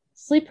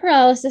 Sleep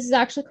paralysis is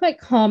actually quite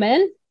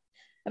common.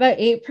 About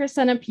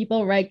 8% of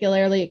people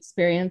regularly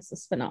experience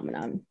this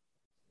phenomenon.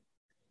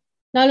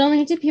 Not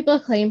only do people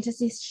claim to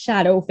see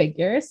shadow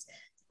figures,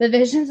 the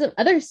visions of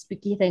other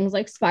spooky things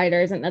like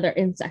spiders and other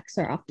insects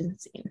are often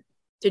seen.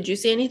 Did you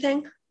see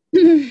anything?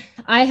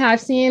 I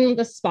have seen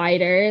the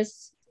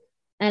spiders,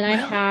 and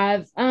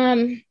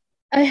really?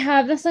 I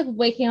have this like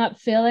waking up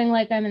feeling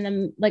like I'm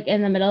in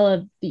the middle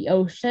of the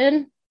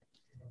ocean,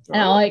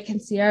 and all I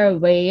can see are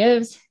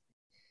waves,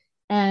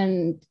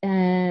 and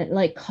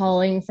like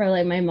calling for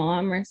like my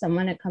mom or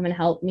someone to come and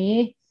help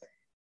me.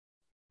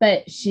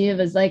 But she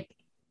was like,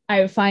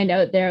 I would find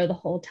out there the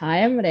whole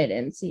time, but I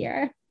didn't see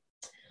her.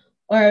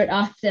 Or I would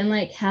often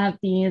like have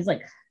these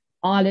like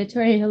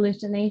auditory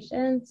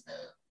hallucinations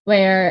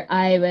where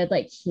I would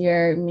like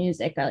hear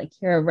music or like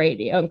hear a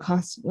radio and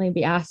constantly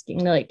be asking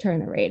to like turn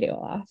the radio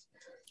off.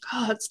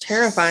 Oh, that's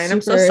terrifying. I'm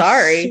so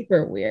sorry.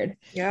 Super weird.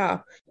 Yeah.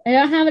 I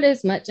don't have it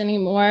as much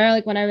anymore.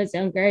 Like when I was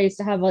younger, I used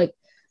to have like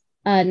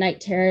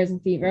night terrors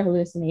and fever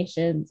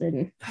hallucinations.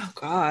 And oh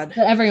God.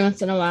 But every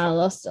once in a while,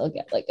 I'll still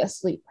get like a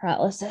sleep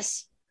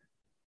paralysis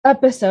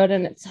episode,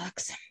 and it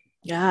sucks.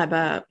 Yeah, I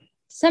bet.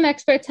 Some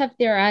experts have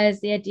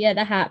theorized the idea of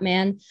the Hat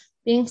Man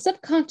being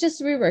subconscious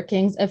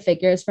reworkings of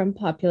figures from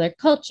popular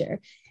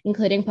culture,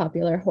 including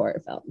popular horror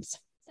films.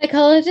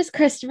 Psychologist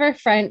Christopher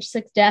French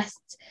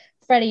suggests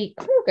Freddy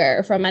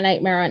Krueger from A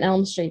Nightmare on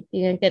Elm Street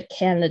being a good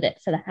candidate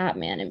for the Hat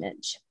Man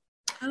image.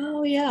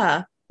 Oh,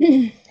 yeah.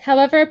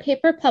 However, a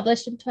paper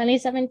published in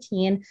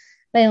 2017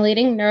 by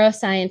leading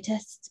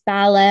neuroscientists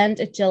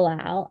Baland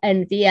Jalal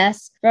and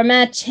V.S.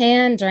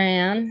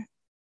 Ramachandran,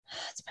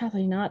 it's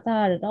probably not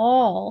that at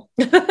all,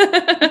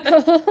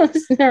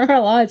 proposed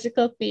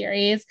neurological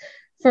theories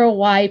for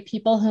why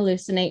people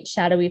hallucinate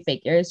shadowy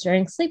figures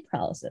during sleep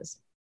paralysis.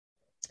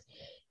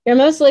 You're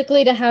most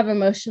likely to have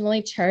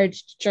emotionally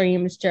charged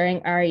dreams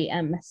during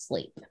REM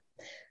sleep.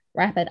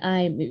 Rapid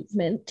eye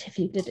movement, if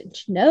you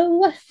didn't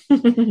know.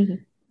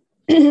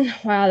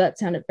 Wow, that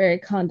sounded very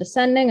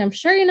condescending. I'm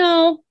sure you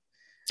know.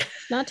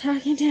 Not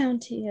talking down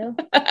to you.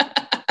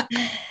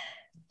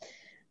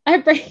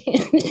 Our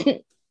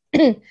brain.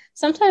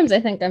 Sometimes I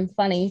think I'm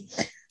funny.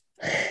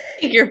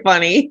 You're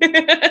funny.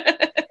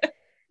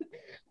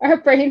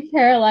 Our brain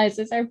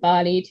paralyzes our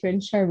body to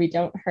ensure we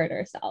don't hurt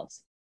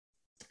ourselves.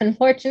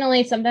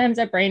 Unfortunately, sometimes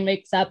our brain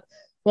wakes up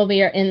while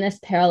we are in this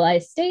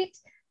paralyzed state,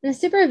 and the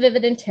super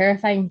vivid and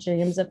terrifying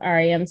dreams of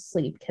REM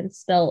sleep can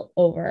spill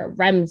over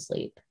REM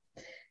sleep.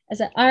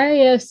 Is it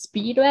REO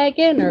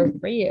Speedwagon or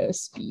Rio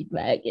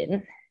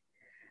Speedwagon?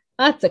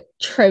 That's a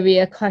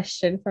trivia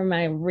question for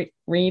my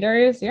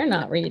readers. You're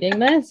not reading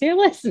this. You're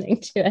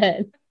listening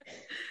to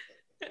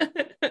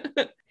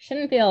it.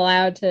 Shouldn't be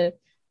allowed to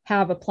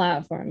have a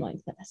platform like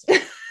this.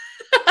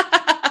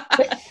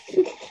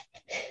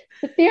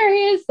 The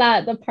theory is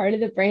that the part of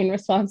the brain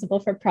responsible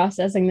for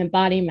processing the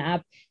body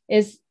map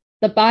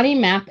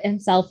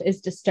itself is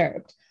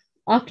disturbed,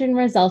 often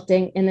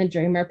resulting in the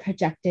dreamer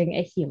projecting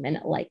a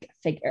human-like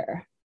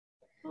figure.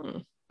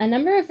 A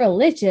number of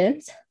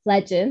religions,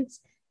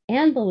 legends,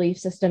 and belief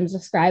systems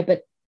describe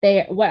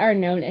what are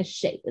known as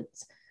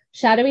shades,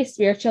 shadowy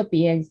spiritual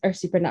beings or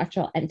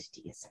supernatural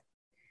entities.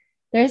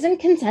 There isn't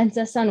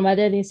consensus on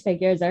whether these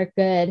figures are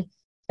good,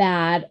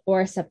 bad,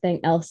 or something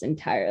else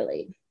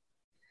entirely.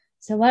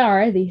 So what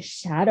are these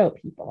shadow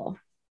people?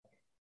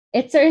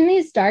 It's certain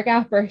these dark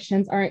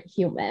apparitions aren't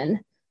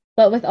human,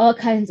 but with all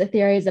kinds of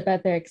theories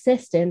about their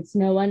existence,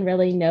 no one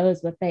really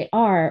knows what they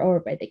are or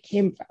where they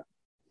came from.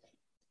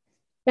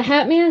 The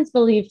Hat Man is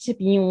believed to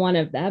be one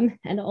of them,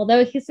 and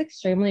although he's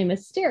extremely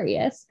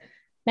mysterious,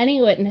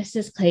 many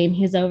witnesses claim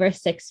he's over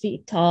 6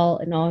 feet tall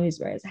and always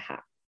wears a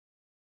hat.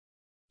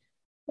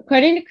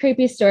 According to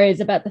creepy stories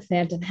about the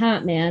Phantom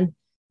Hat Man,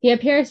 he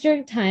appears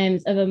during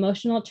times of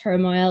emotional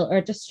turmoil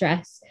or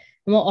distress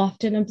and will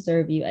often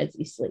observe you as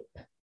you sleep.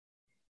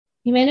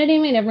 Humanity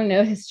may never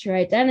know his true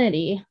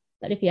identity,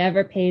 but if he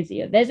ever pays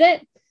you a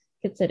visit,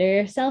 consider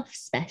yourself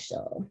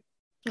special.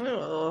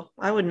 Oh,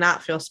 I would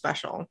not feel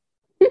special.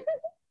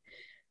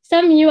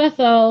 Some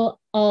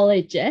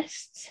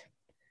UFOologists,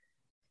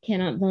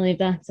 cannot believe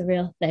that's a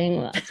real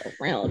thing. That's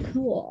real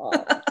cool.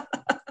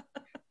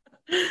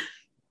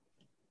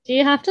 Do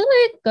you have to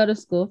like go to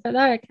school for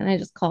that, or can I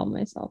just call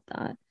myself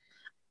that?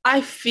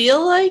 I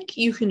feel like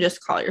you can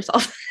just call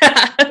yourself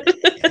that.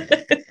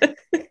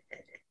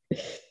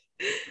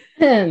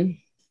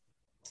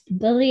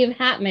 Believe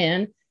Hat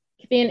Man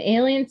could be an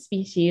alien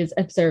species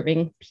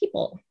observing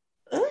people.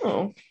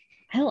 Oh,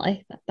 I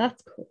like that.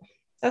 That's cool.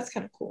 That's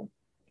kind of cool.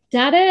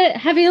 Data,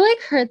 have you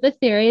like heard the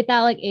theory that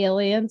like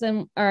aliens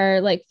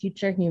are like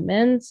future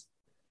humans?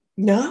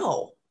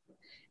 No.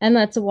 And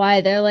that's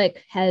why their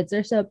like heads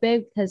are so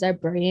big, because our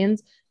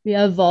brains, we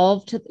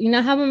evolved to, you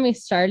know how when we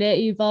started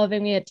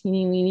evolving, we had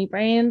teeny weeny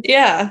brains,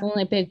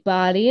 only big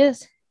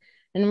bodies,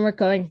 and we're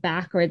going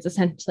backwards.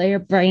 Essentially, our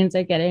brains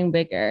are getting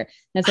bigger,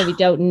 and so we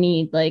don't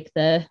need like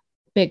the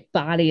big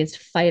bodies to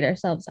fight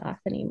ourselves off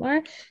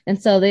anymore.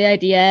 And so the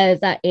idea is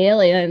that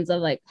aliens, of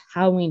like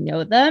how we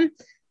know them,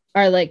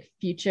 are like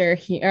future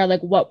or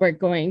like what we're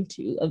going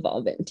to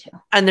evolve into,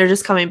 and they're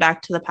just coming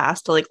back to the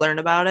past to like learn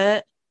about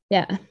it.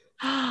 Yeah.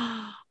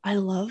 I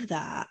love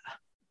that.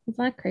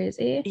 Isn't that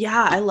crazy?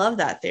 Yeah, I love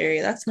that theory.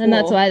 That's cool. And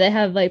that's why they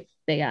have like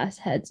big ass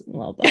heads and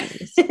little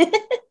bodies.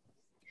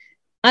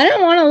 I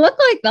don't want to look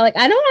like that. Like,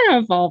 I don't want to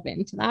evolve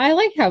into that. I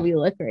like how we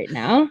look right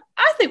now.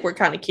 I think we're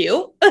kind of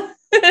cute.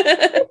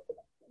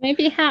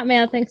 Maybe Hat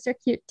Man thinks they're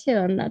cute too,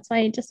 and that's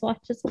why he just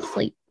watches us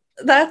sleep.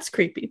 That's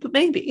creepy, but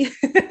maybe.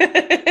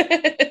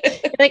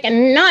 Like,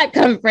 not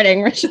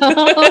comforting, Rochelle.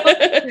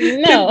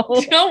 No.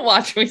 Don't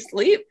watch me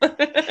sleep.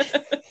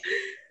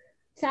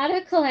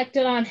 Data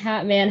collected on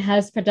Hat Man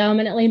has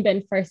predominantly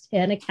been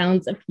firsthand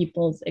accounts of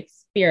people's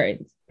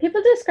experience.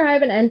 People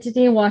describe an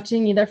entity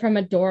watching either from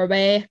a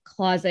doorway,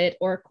 closet,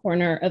 or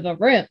corner of a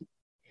room.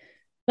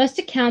 Most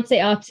accounts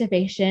say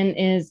observation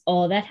is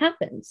all that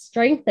happens,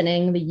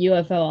 strengthening the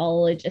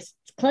UFOologist's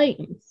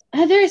claims.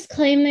 Others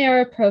claim they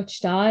are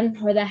approached on,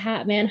 or the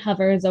Hat Man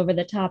hovers over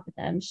the top of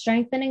them,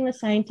 strengthening the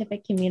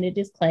scientific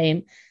community's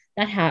claim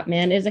that Hat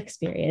Man is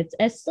experienced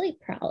as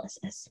sleep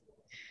paralysis.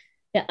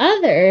 The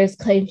others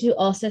claim to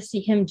also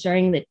see him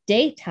during the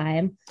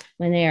daytime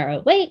when they are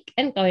awake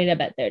and going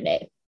about their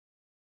day.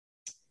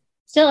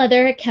 Still,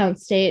 other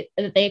accounts state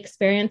that they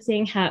experience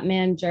seeing Hat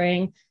Man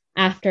during,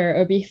 after,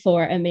 or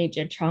before a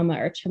major trauma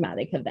or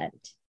traumatic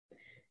event.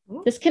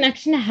 This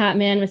connection to Hat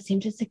Man would seem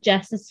to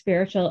suggest a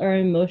spiritual or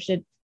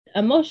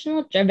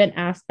emotional-driven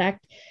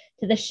aspect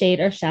to the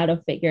shade or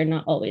shadow figure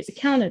not always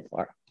accounted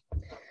for.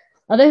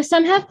 Although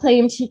some have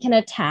claimed he can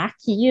attack,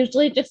 he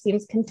usually just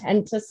seems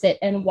content to sit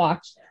and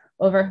watch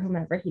over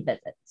whomever he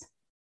visits.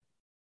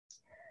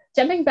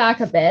 Jumping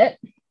back a bit,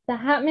 the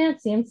Hat Man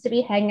seems to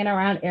be hanging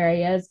around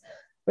areas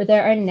where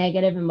there are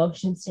negative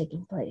emotions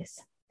taking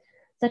place,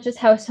 such as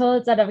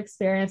households that have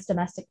experienced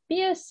domestic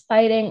abuse,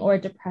 fighting, or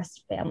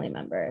depressed family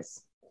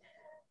members.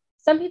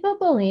 Some people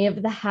believe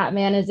the Hat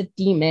Man is a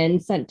demon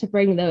sent to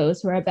bring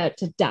those who are about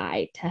to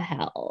die to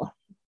hell.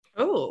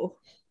 Oh.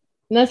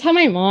 And that's how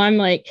my mom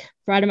like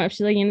brought him up.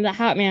 She's like, you know, the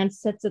Hat Man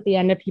sits at the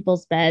end of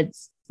people's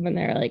beds when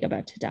they're like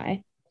about to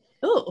die.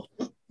 Oh.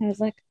 I was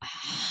like,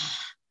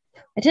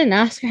 I didn't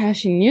ask her how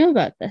she knew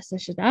about this. I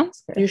should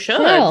ask her. You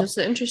should. Cheryl, this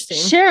is interesting.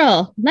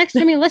 Cheryl, next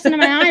time you listen to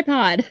my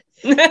iPod.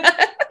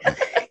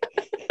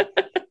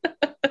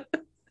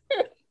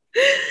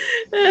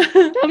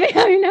 Tell me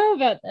how you know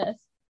about this.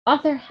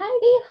 Author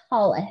Heidi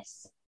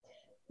Hollis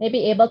may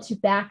be able to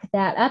back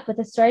that up with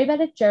a story about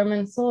a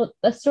German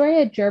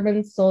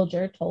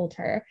soldier told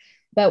her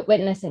about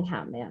witnessing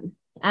Hat Man,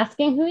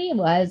 asking who he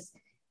was,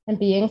 and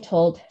being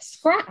told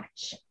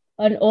Scratch,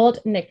 an old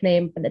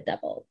nickname for the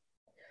devil.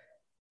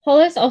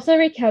 Hollis also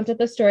recounted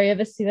the story of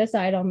a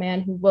suicidal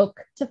man who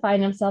woke to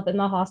find himself in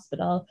the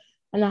hospital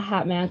and the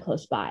Hat Man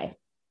close by.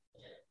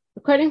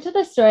 According to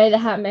the story, the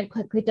Hat Man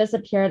quickly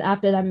disappeared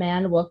after the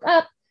man woke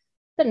up,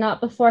 but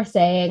not before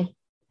saying,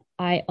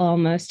 "I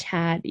almost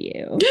had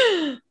you."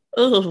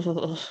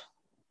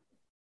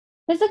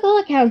 Physical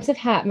accounts of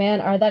Hat Man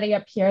are that he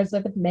appears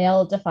with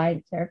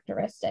male-defined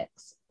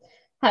characteristics.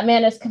 Hat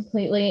Man is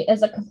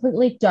a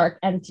completely dark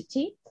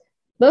entity,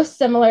 most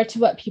similar to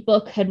what people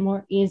could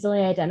more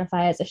easily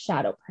identify as a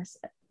shadow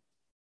person.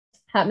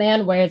 Hat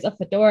Man wears a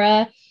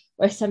fedora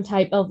or some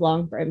type of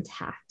long-brimmed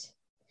hat.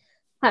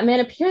 Hat Man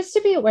appears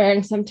to be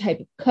wearing some type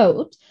of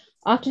coat,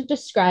 often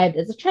described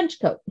as a trench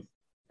coat.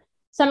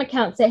 Some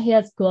accounts say he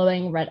has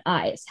glowing red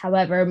eyes.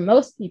 However,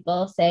 most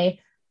people say,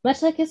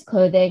 much like his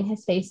clothing,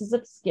 his face is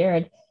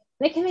obscured.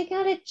 They can make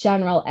out a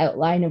general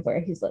outline of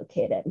where he's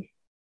located.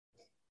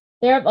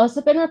 There have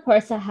also been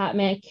reports that Hat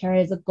Man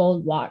carries a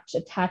gold watch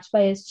attached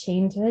by his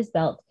chain to his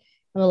belt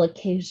and will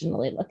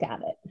occasionally look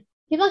at it.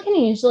 People can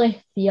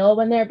usually feel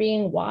when they're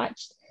being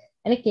watched,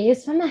 and a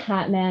gaze from the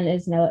Hat Man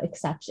is no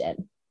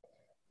exception.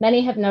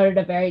 Many have noted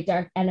a very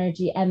dark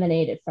energy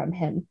emanated from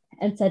him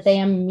and said they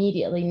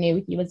immediately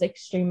knew he was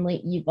extremely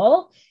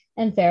evil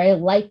and very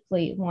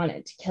likely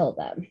wanted to kill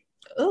them.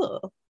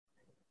 Ugh.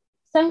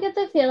 Some get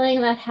the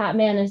feeling that Hat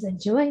Man is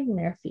enjoying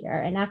their fear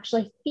and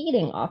actually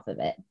feeding off of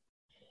it.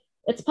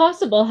 It's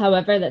possible,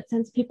 however, that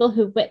since people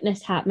who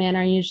witness Hat Man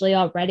are usually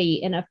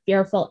already in a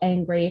fearful,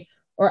 angry,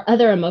 or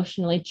other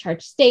emotionally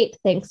charged state,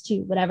 thanks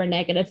to whatever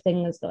negative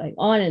thing is going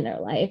on in their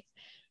life,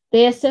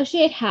 they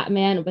associate Hat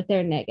Man with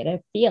their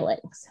negative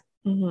feelings.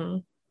 Mm-hmm.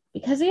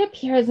 Because he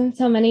appears in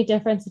so many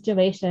different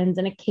situations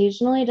and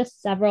occasionally to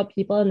several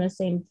people in the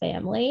same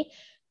family,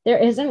 there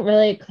isn't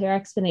really a clear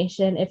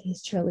explanation if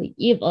he's truly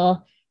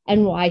evil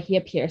and why he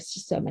appears to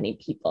so many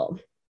people.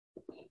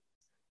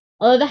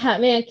 Although the Hat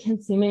Man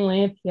can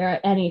seemingly appear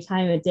at any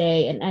time of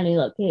day in any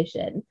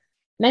location,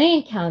 many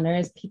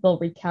encounters people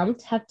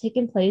recount have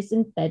taken place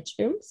in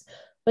bedrooms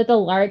with a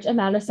large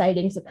amount of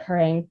sightings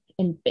occurring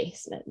in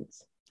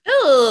basements.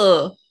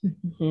 Oh,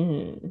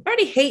 Mm-hmm. I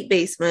already hate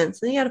basements.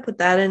 Then you got to put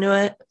that into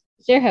it.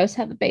 Does your house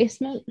have a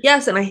basement?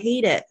 Yes, and I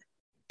hate it.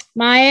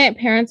 My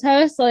parents'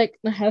 house, like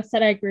the house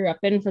that I grew up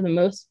in for the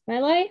most of my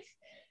life,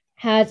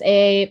 has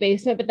a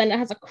basement, but then it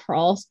has a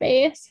crawl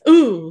space.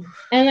 Ooh.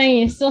 And I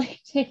used to like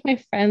take my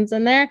friends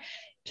in there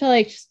to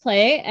like just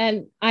play.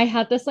 And I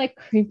had this like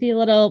creepy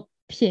little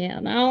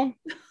piano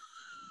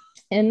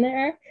in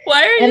there.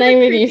 Why are you and the I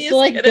would creepiest used to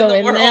like kid go in the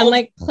in there and world?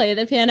 like play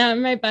the piano.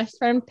 And my best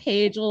friend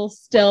Paige will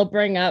still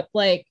bring up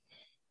like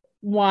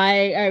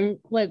why on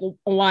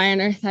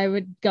earth I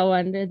would go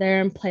under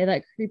there and play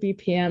that creepy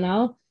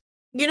piano.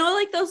 You know,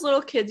 like those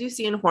little kids you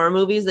see in horror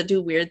movies that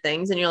do weird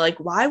things, and you're like,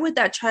 why would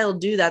that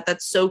child do that?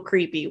 That's so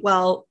creepy.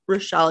 Well,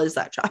 Rochelle is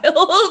that child.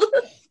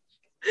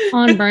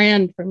 On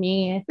brand for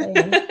me, I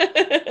think.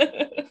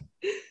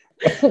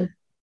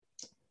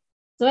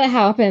 So what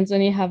happens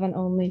when you have an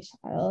only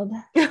child?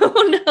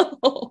 Oh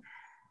no.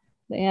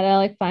 They gotta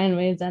like find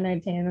ways to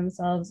entertain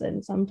themselves,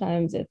 and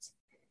sometimes it's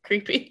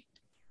creepy.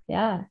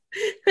 Yeah.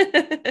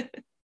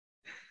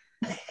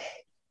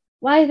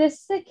 Why this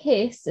is the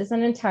case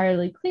isn't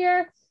entirely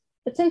clear,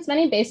 but since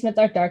many basements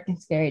are dark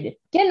and scary to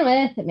begin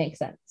with, it makes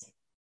sense.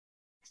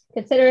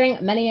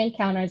 Considering many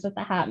encounters with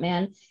the Hat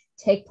Man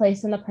take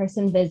place when the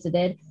person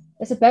visited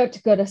is about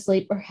to go to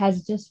sleep or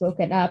has just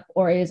woken up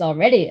or is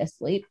already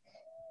asleep,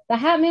 the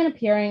Hat Man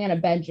appearing in a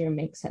bedroom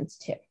makes sense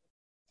too.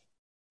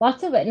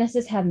 Lots of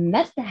witnesses have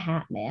met the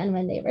Hat Man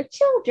when they were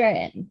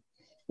children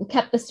and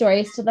kept the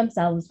stories to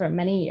themselves for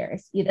many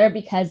years, either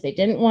because they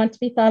didn't want to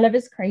be thought of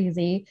as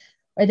crazy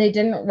or they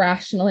didn't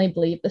rationally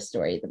believe the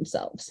story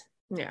themselves.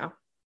 Yeah.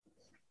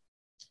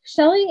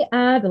 Shelley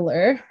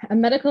Adler, a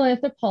medical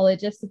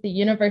anthropologist at the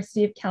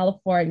University of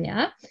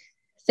California,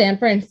 San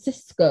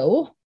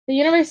Francisco. The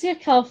University of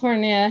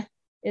California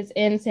is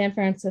in San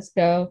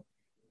Francisco,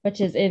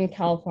 which is in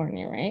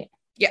California, right?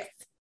 Yes.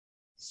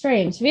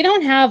 Strange. We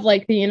don't have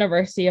like the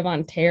University of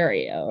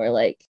Ontario or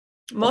like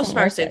most of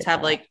our states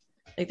have like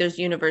there's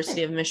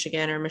University of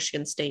Michigan or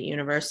Michigan State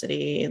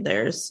University.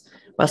 There's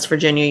West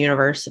Virginia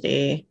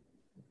University.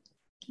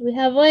 We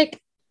have like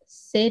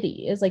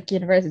cities like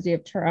University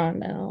of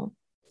Toronto.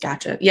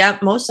 Gotcha. Yeah,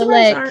 most of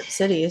ours aren't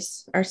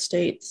cities, our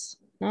states.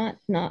 Not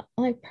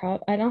like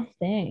I don't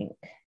think.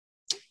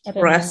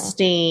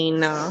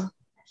 Interesting.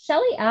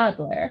 Shelley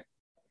Adler,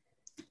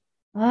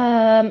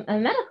 a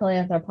medical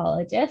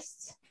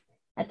anthropologist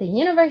at the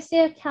University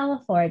of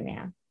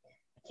California,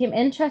 became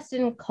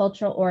interested in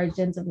cultural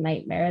origins of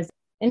nightmares.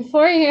 In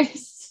 4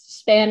 years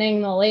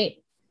spanning the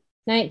late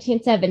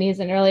 1970s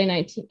and early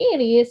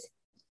 1980s,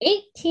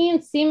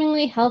 18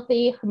 seemingly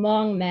healthy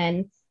Hmong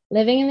men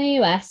living in the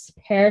US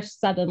perished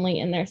suddenly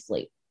in their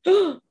sleep.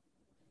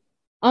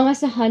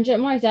 Almost 100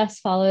 more deaths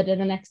followed in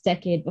the next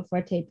decade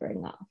before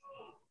tapering off.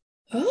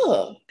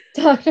 Oh.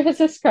 Doctors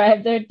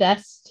ascribed their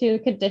deaths to a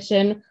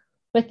condition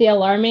with the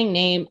alarming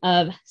name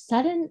of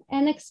sudden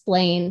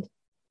unexpected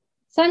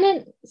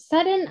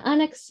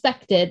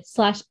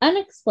 /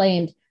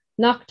 unexplained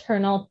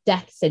nocturnal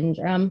death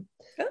syndrome,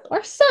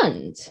 or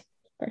SUNS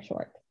for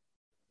short.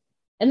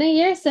 In the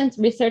years since,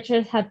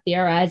 researchers have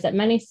theorized that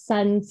many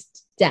SUNS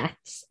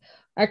deaths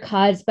are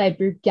caused by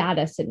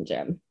Brugada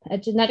syndrome, a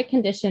genetic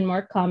condition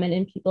more common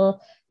in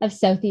people of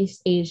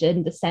Southeast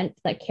Asian descent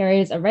that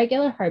carries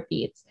irregular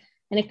heartbeats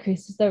and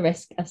increases the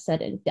risk of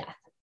sudden death.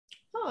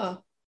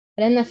 Oh.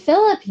 But in the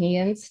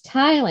Philippines,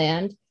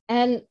 Thailand,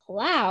 and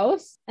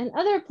Laos, and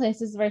other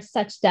places where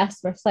such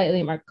deaths were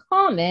slightly more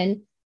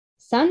common,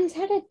 SUNS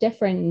had a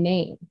different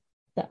name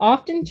that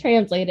often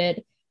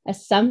translated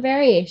as some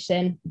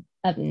variation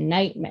of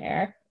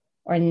nightmare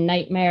or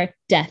nightmare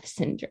death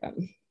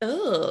syndrome.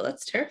 Oh,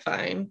 that's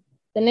terrifying.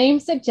 The name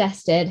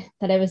suggested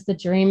that it was the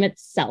dream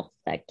itself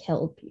that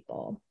killed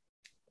people.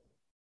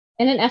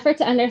 In an effort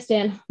to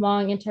understand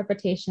Hmong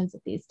interpretations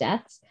of these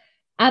deaths,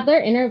 Adler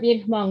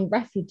interviewed Hmong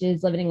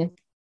refugees living in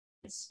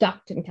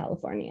Stockton,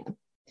 California.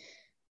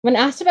 When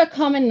asked about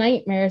common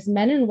nightmares,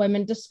 men and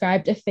women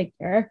described a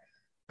figure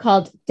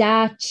called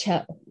Da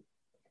Cho.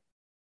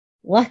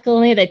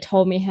 Luckily, they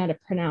told me how to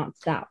pronounce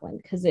that one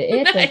because it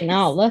nice. Does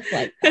not look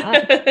like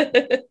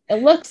that.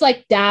 It looks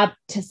like Dab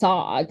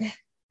Tasog.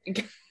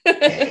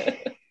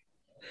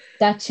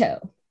 Da Cho,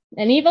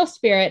 an evil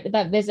spirit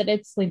that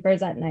visited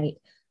sleepers at night,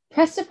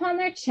 pressed upon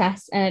their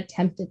chests and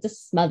attempted to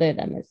smother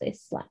them as they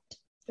slept.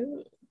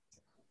 Ooh.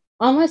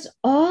 Almost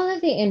all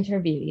of the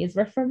interviewees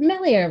were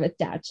familiar with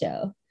Da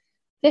Cho.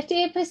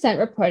 58%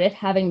 reported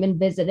having been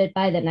visited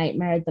by the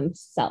nightmare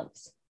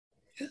themselves.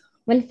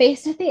 When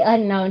faced with the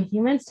unknown,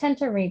 humans tend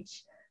to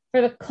reach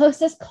for the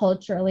closest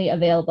culturally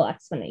available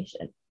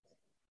explanation.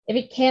 If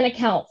you can't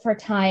account for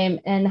time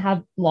and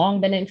have long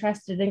been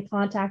interested in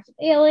contact with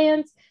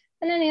aliens,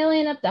 then an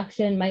alien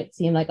abduction might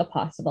seem like a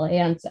possible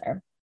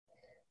answer.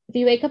 If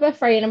you wake up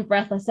afraid and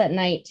breathless at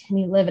night and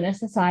you live in a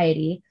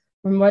society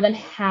where more than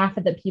half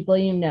of the people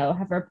you know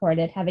have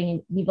reported having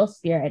an evil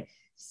spirit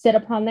sit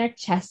upon their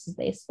chests as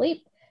they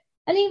sleep,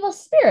 an evil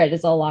spirit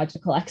is a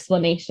logical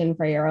explanation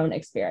for your own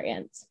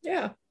experience.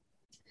 Yeah.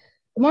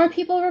 The more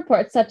people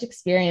report such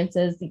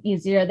experiences, the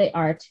easier they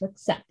are to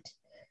accept.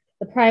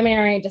 The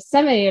primary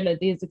disseminator of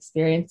these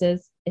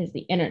experiences is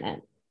the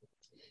internet.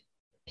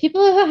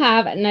 People who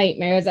have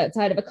nightmares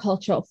outside of a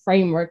cultural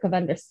framework of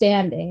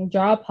understanding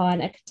draw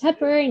upon a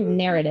contemporary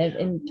narrative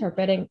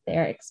interpreting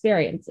their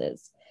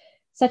experiences,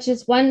 such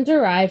as one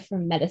derived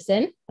from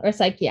medicine or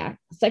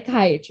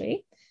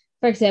psychiatry,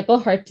 for example,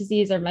 heart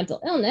disease or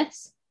mental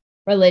illness,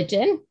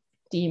 religion,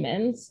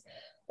 demons,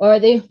 or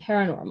the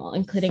paranormal,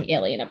 including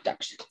alien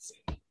abductions.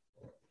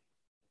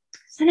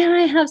 So now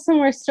I have some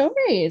more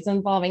stories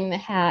involving the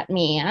Hat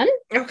Man.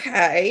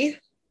 Okay.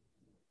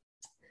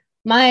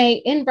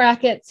 My, in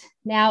brackets,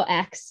 now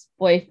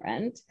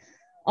ex-boyfriend,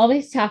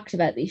 always talked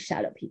about these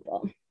shadow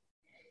people.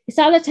 He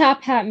saw the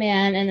top hat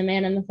man and the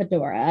man in the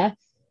fedora.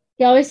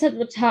 He always said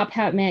the top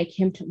hat man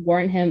came to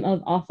warn him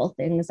of awful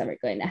things that were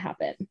going to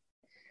happen.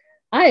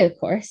 I, of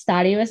course,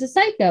 thought he was a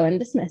psycho and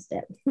dismissed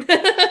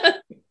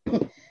it.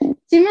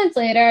 2 months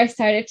later, I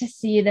started to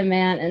see the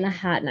man in the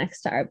hat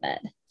next to our bed.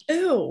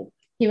 Ew.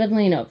 He would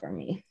lean over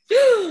me.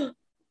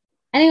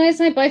 Anyways,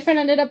 my boyfriend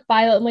ended up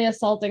violently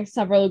assaulting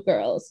several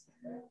girls.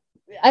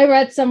 I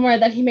read somewhere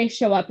that he may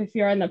show up if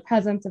you're in the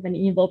presence of an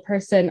evil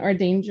person or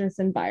dangerous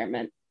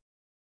environment.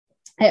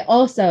 I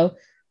also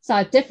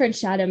saw a different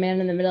shadow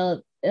man in the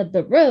middle of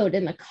the road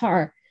in the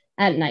car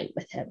at night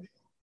with him.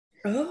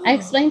 Oh. I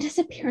explained his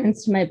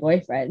appearance to my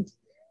boyfriend.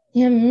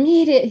 He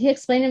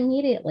explained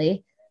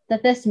immediately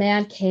that this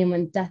man came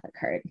when death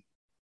occurred.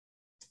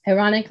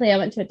 Ironically, I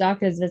went to a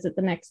doctor's visit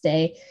the next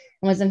day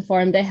and was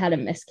informed I had a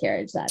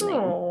miscarriage that night.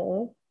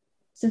 Oh.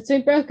 Since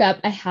we broke up,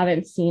 I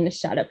haven't seen a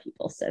shadow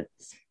people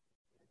since.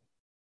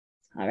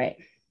 All right,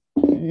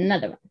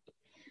 another one.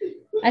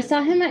 I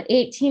saw him at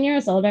 18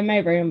 years old in my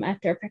room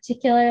after a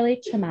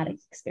particularly traumatic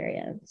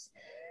experience.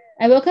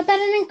 I woke up at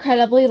an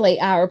incredibly late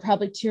hour,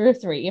 probably 2 or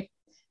 3.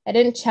 I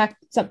didn't check,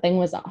 something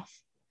was off.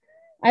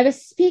 I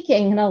was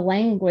speaking in a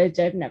language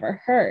I've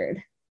never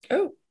heard.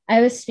 Oh.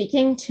 I was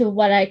speaking to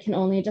what I can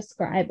only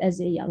describe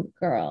as a young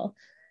girl,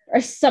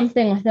 or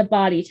something with a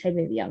body type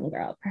of young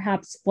girl,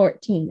 perhaps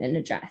 14 in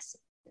a dress.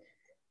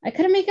 I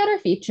couldn't make out her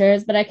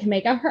features, but I could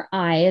make out her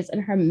eyes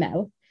and her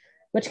mouth,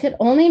 which could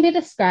only be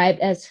described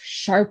as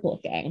sharp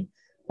looking,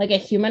 like a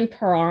human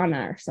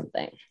piranha or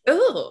something.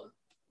 Oh.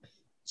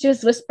 She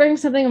was whispering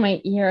something in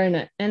my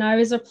ear, and I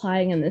was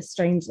replying in this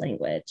strange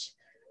language.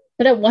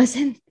 But it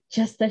wasn't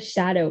just the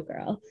shadow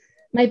girl.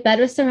 My bed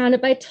was surrounded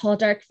by tall,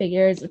 dark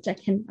figures, which I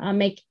can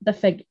make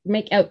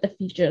out the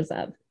features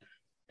of.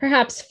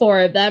 Perhaps 4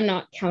 of them,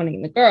 not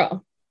counting the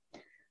girl.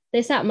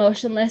 They sat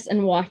motionless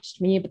and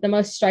watched me, but the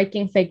most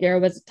striking figure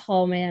was a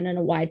tall man in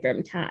a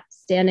wide-brimmed hat,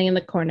 standing in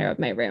the corner of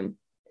my room.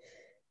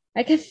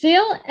 I could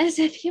feel as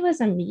if he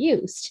was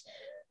amused,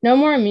 no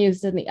more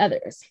amused than the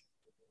others.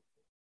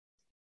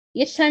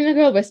 Each time the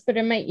girl whispered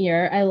in my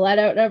ear, I let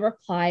out a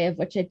reply of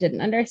which I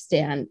didn't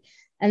understand,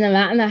 and the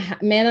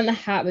man in the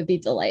hat would be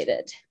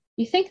delighted.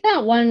 You think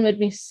that one would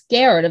be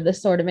scared of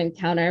this sort of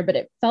encounter, but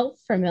it felt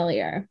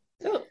familiar.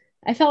 Oh.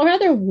 I felt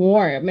rather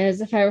warm, as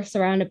if I were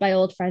surrounded by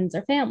old friends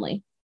or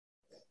family.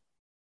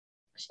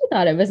 She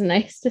thought it was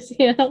nice to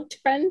see an old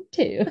friend,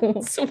 too.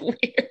 That's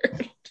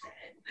weird.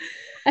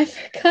 I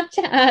forgot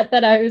to add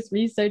that I was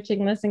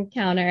researching this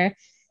encounter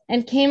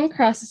and came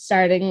across a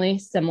startlingly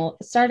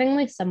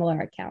similar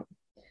account.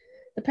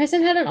 The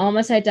person had an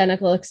almost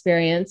identical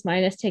experience,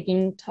 minus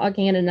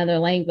talking in another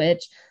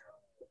language,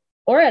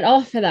 or at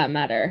all for that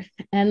matter,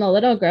 and the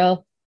little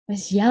girl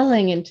was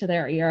yelling into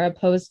their ear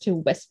opposed to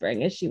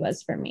whispering as she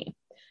was for me.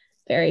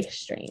 Very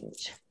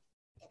strange.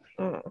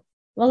 Oh.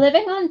 While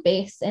living on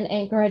base in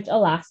Anchorage,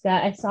 Alaska,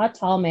 I saw a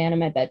tall man in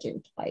my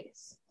bedroom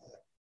twice.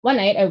 One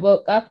night, I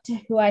woke up to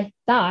who I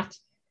thought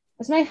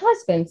was my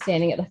husband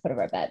standing at the foot of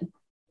our bed.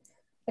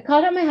 I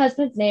called out my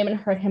husband's name and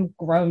heard him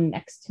groan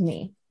next to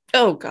me.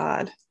 Oh,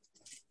 God.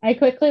 I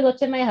quickly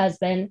looked at my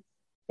husband,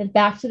 then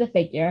back to the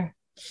figure,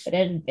 but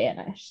it had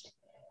vanished.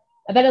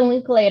 About a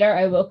week later,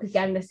 I woke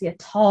again to see a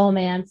tall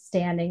man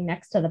standing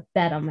next to the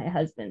bed on my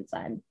husband's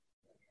side.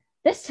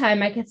 This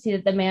time, I could see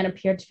that the man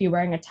appeared to be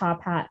wearing a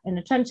top hat and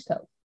a trench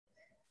coat.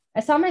 I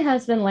saw my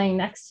husband laying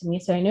next to me,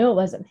 so I knew it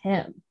wasn't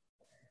him.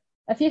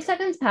 A few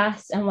seconds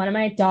passed, and one of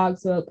my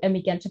dogs woke and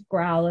began to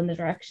growl in the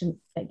direction of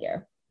the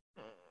figure.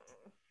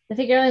 The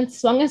figure then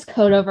swung his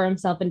coat over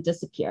himself and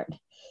disappeared.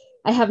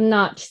 I have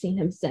not seen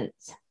him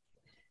since.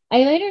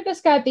 I later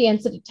described the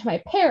incident to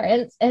my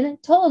parents, and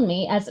it told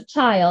me, as a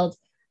child,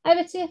 I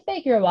would see a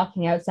figure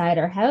walking outside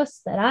our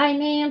house that I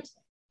named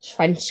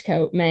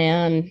Trenchcoat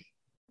Man.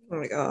 Oh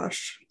my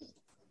gosh.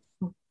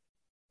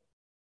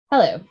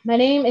 Hello, my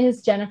name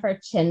is Jennifer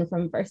Chin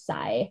from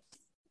Versailles,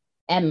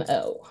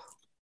 M.O.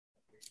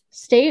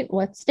 State?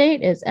 What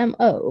state is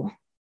M.O.?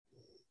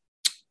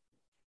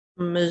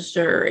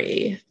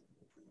 Missouri.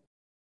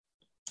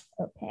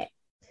 Okay.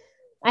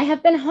 I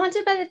have been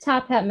haunted by the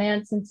Top Hat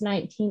Man since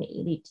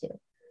 1982.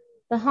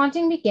 The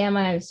haunting began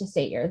when I was just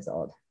 8 years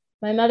old.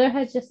 My mother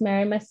had just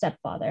married my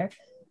stepfather,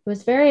 who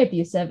was very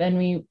abusive, and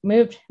we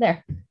moved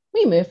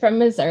from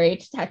Missouri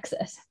to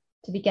Texas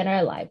to begin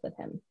our life with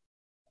him.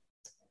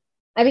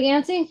 I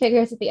began seeing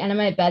figures at the end of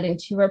my bed, and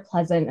two were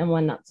pleasant and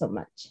one not so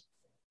much.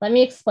 Let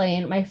me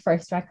explain my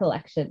first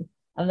recollection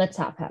of the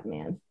Top Hat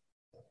Man.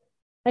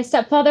 My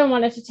stepfather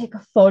wanted to take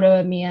a photo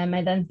of me and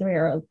my then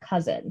 3-year-old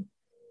cousin.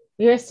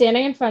 We were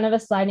standing in front of a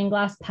sliding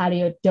glass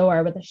patio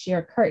door with a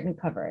sheer curtain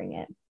covering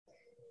it.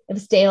 It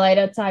was daylight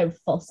outside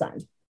with full sun.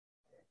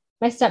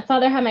 My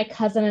stepfather had my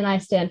cousin and I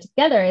stand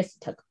together as he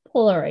took a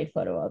Polaroid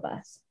photo of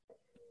us.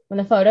 When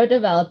the photo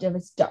developed, it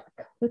was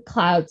dark, with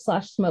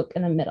clouds/smoke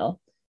in the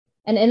middle.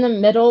 And in the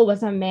middle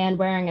was a man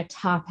wearing a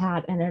top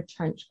hat and a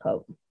trench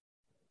coat.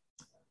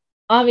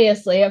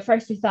 Obviously, at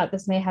first we thought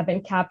this may have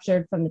been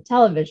captured from the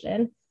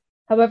television.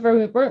 However,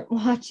 we weren't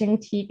watching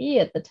TV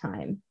at the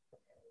time.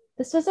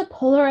 This was a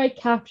Polaroid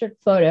captured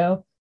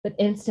photo with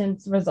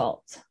instant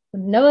results,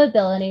 with no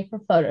ability for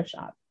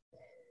Photoshop.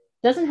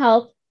 It doesn't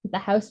help that the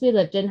house we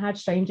lived in had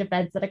strange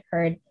events that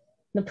occurred.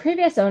 The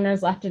previous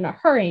owners left in a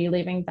hurry,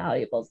 leaving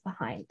valuables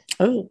behind.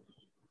 Oh.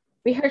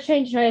 We heard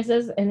strange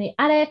noises in the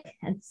attic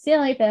and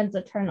ceiling fans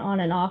that turn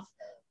on and off,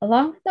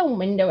 along with the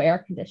window air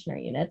conditioner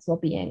units while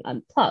being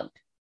unplugged.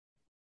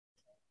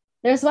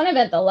 There was one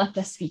event that left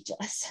us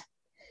speechless.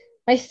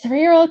 My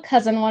 3-year-old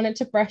cousin wanted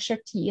to brush her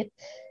teeth,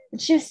 and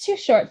she was too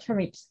short to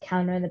reach the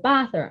counter in the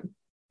bathroom.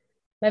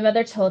 My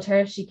mother told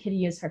her she could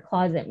use her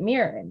closet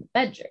mirror in the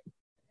bedroom.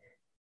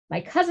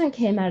 My cousin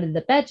came out of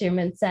the bedroom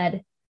and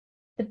said,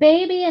 "The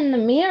baby in the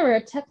mirror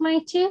took my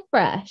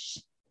toothbrush."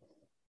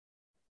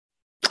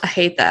 I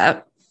hate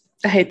that.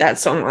 I hate that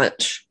so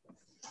much.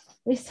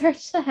 We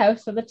searched the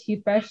house for the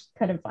toothbrush,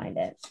 couldn't find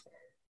it.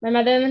 My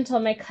mother then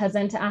told my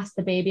cousin to ask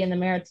the baby in the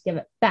mirror to give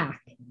it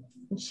back,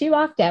 and she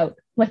walked out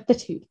with the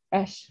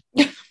toothbrush.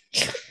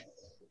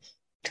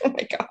 Oh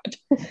my God.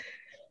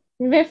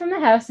 We moved from the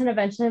house, and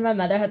eventually my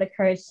mother had the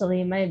courage to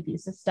leave my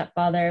abusive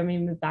stepfather, and we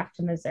moved back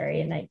to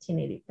Missouri in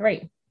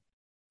 1983.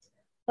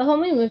 The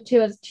home we moved to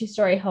was a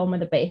 2-story home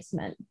with a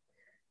basement.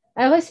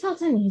 I always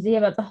felt uneasy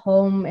about the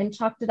home and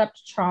chalked it up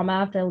to trauma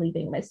after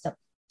leaving my stepfather.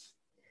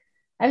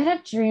 I would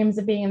have dreams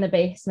of being in the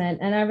basement,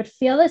 and I would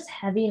feel this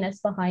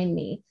heaviness behind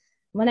me.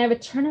 When I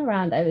would turn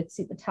around, I would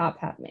see the Top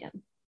Hat Man.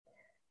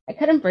 I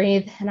couldn't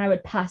breathe, and I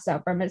would pass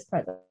out from his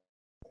presence.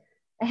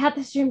 I had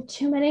this dream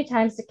too many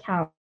times to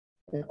count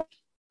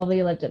while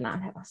we lived in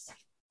that house.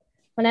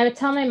 When I would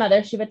tell my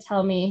mother, she would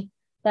tell me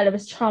that it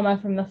was trauma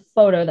from the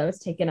photo that was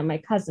taken of my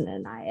cousin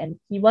and I, and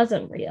he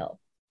wasn't real.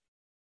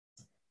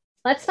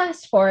 Let's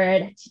fast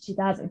forward to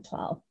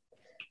 2012.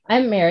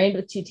 I'm married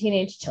with 2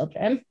 teenage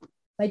children.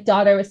 My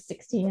daughter was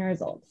 16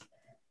 years old.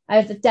 I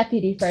was a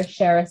deputy for a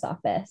sheriff's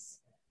office.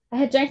 I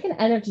had drank an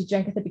energy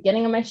drink at the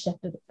beginning of my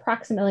shift at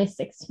approximately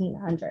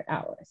 1600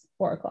 hours,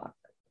 4 o'clock.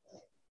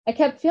 I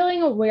kept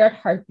feeling a weird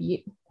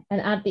heartbeat,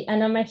 and at the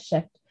end of my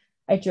shift,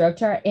 I drove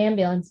to our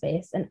ambulance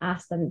base and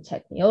asked them to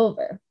check me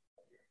over.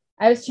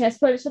 I was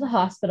transported to the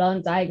hospital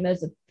and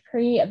diagnosed with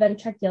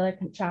pre-ventricular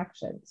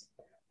contractions.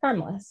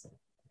 Harmless.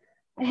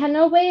 I had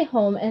no way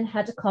home and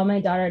had to call my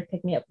daughter to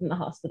pick me up from the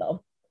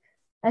hospital.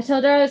 I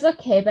told her I was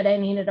okay, but I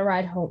needed a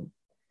ride home.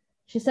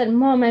 She said,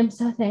 "Mom, I'm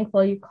so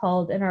thankful you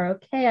called and are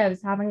okay. I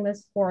was having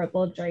this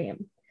horrible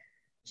dream."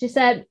 She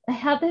said, "I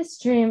had this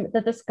dream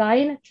that this guy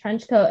in a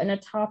trench coat and a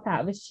top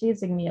hat was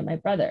chasing me and my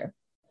brother."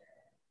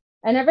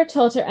 I never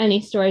told her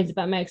any stories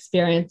about my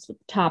experience with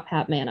the Top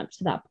Hat Man up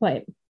to that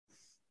point.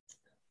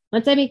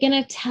 Once I began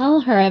to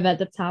tell her about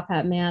the Top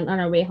Hat Man on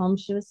our way home,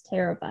 she was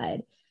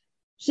terrified.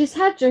 She's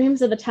had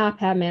dreams of the Top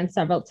Hat Man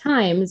several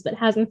times, but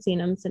hasn't seen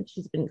him since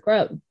she's been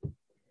grown.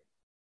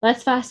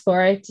 Let's fast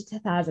forward to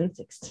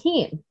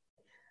 2016.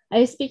 I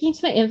was speaking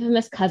to my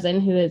infamous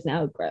cousin, who is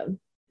now grown.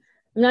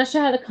 I'm not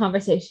sure how the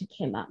conversation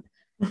came up.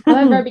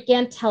 However, I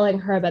began telling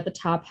her about the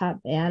Top Hat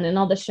Man and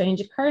all the strange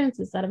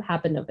occurrences that have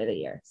happened over the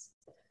years.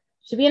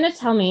 She began to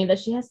tell me that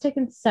she has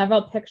taken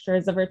several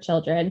pictures of her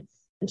children,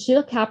 and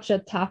she'll capture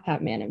the Top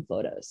Hat Man in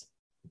photos.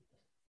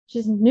 She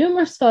has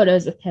numerous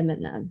photos with him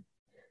in them.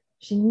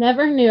 She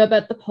never knew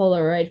about the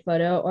Polaroid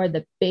photo or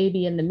the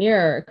baby in the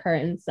mirror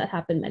occurrence that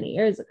happened many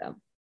years ago.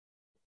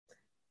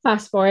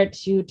 Fast forward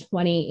to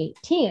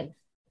 2018.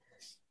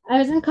 I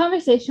was in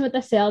conversation with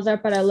a sales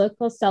rep at our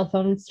local cell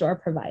phone store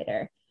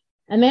provider.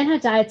 A man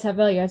had died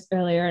several years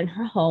earlier in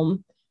her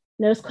home,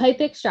 and it was quite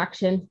the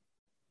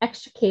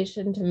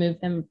extrication to move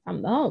him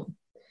from the home.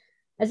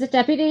 As a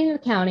deputy in the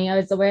county, I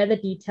was aware of the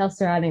details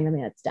surrounding the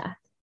man's death.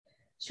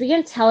 She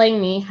began telling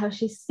me how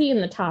she's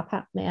seen the Top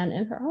Hat Man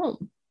in her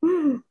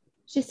home.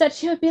 She said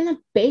she would be in the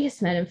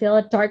basement and feel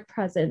a dark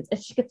presence if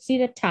she could see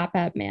the Top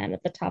Hat Man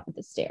at the top of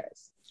the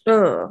stairs.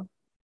 Ugh.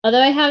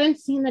 Although I haven't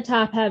seen the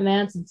Top Hat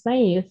Man since my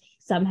youth, he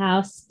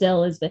somehow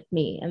still is with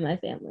me and my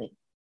family.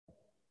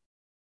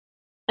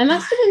 I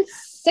must have been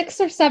 6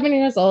 or 7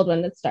 years old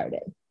when it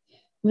started.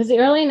 It was the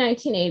early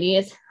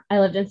 1980s. I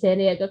lived in San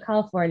Diego,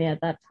 California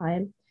at that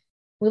time.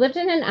 We lived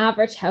in an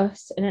average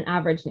house in an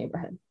average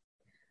neighborhood.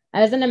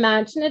 I was an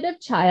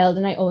imaginative child,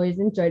 and I always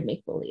enjoyed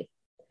make-believe.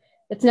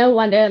 It's no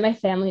wonder that my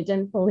family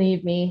didn't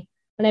believe me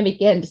when I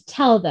began to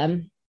tell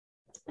them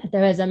that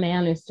there was a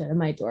man who stood in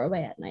my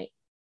doorway at night.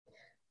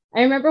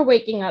 I remember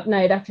waking up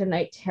night after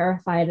night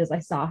terrified as I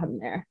saw him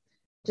there.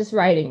 Just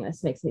writing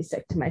this makes me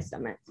sick to my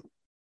stomach.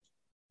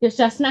 He was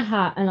dressed in a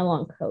hat and a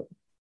long coat.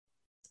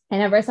 I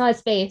never saw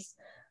his face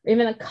or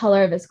even the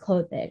color of his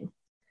clothing.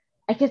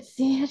 I could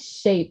see his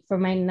shape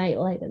from my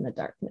nightlight in the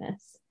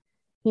darkness.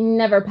 He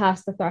never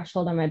passed the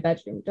threshold on my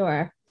bedroom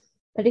door,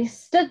 but he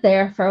stood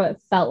there for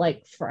what felt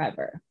like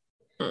forever.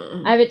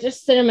 I would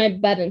just sit in my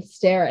bed and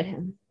stare at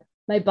him,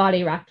 my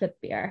body racked with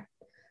fear.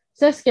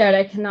 So scared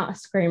I could not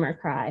scream or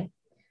cry.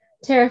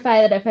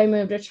 Terrified that if I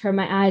moved or turned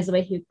my eyes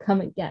away, he would come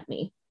and get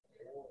me.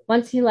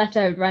 Once he left,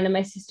 I would run to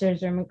my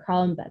sister's room and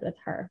crawl in bed with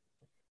her.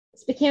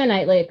 This became a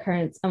nightly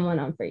occurrence and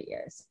went on for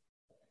years.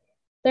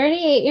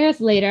 38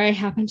 years later, I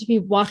happened to be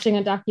watching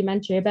a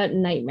documentary about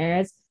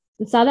nightmares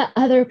and saw that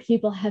other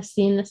people have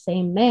seen the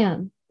same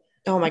man.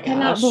 Oh my gosh. I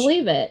cannot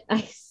believe it.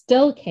 I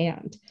still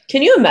can't.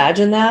 Can you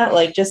imagine that?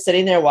 Like just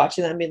sitting there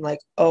watching that and being like,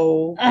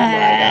 oh my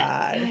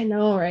God. I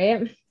know,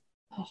 right?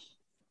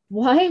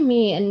 Why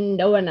me and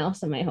no one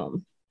else in my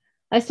home?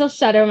 I still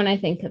shudder when I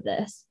think of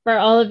this. For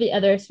all of the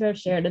others who have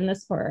shared in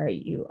this horror,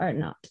 you are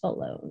not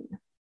alone.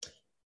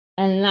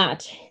 And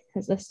that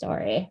is the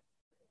story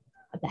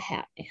of the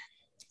Hat Man.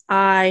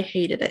 I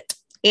hated it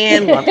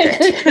and loved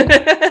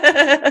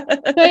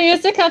it. So I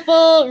used a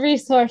couple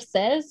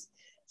resources.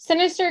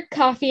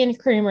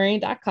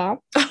 sinistercoffeeandcreamery.com.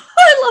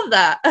 I love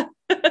that.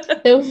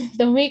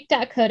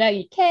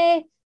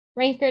 theweek.co.uk,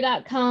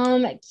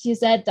 ranker.com,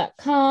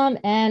 qz.com,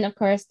 and of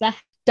course the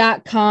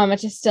 .com,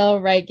 which is still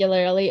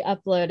regularly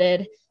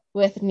uploaded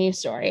with news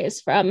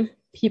stories from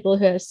people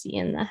who have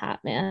seen the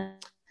Hat Man.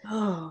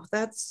 Oh,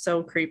 that's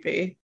so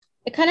creepy.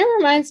 It kind of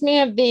reminds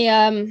me of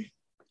the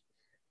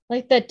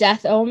like the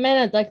death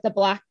omen of like the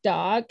black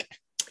dog.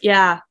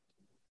 Yeah.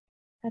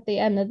 At the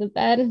end of the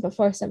bed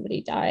before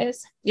somebody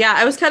dies. Yeah,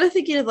 I was kind of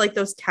thinking of like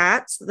those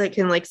cats that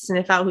can like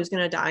sniff out who's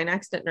gonna die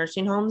next at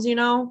nursing homes, you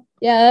know?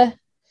 Yeah.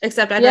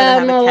 Except I'd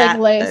rather have a cat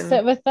like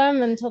sit with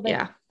them until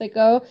they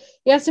go.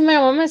 Yeah, so my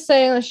mom was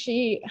saying that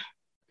she's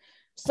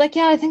like,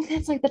 yeah, I think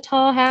that's like the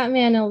tall Hat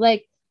Man, and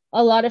like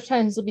a lot of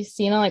times will be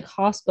seen in like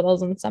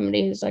hospitals and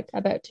somebody who's like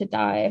about to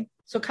die.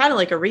 So kind of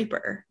like a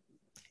Reaper.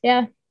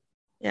 Yeah.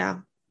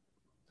 Yeah.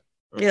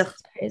 Ugh.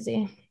 It's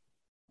crazy.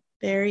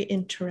 Very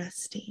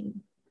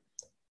interesting.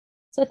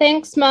 So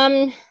thanks,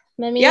 Mom.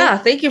 Mommy. Yeah,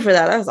 thank you for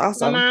that. That was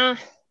awesome. Mama.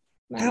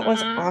 That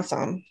was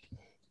awesome.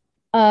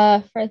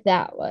 For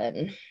that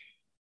one.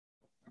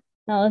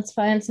 Now let's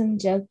find some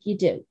jokey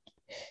joke.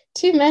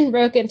 2 men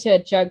broke into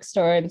a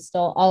drugstore and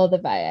stole all of the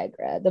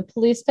Viagra. The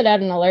police put out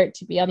an alert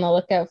to be on the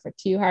lookout for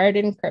 2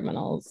 hardened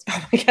criminals.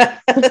 Oh my God.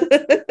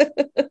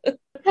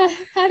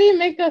 How do you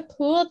make a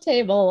pool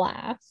table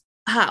laugh?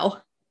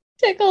 How?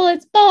 Tickle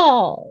its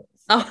balls.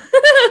 Oh.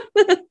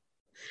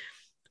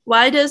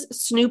 Why does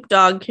Snoop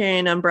Dogg carry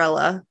an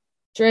umbrella?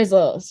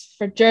 Drizzles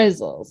for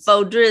drizzles.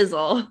 Oh,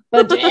 drizzle.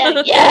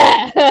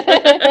 Yeah.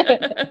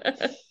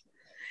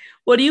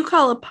 What do you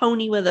call a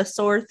pony with a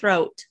sore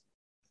throat?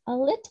 A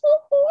little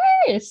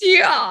horse.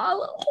 Yeah, a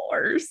little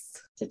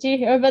horse. Did you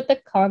hear about the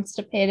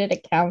constipated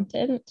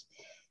accountant?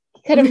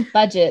 He couldn't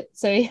budget,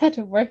 so he had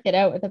to work it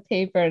out with a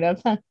paper and a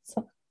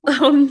pencil.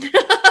 Oh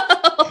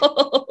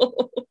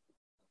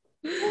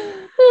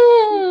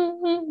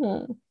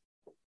no.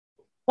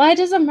 Why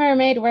does a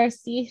mermaid wear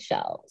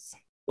seashells?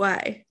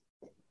 Why?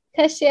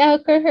 Because she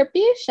outgrew her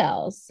bee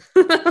shells.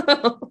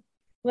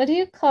 What do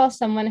you call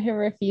someone who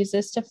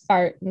refuses to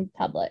fart in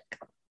public?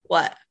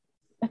 What?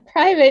 A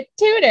private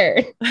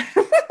tutor.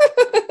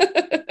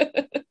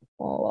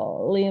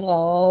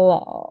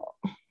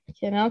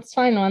 Okay, now let's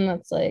find one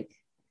that's like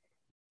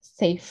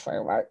safe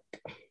for work.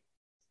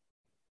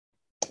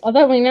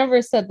 Although we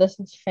never said this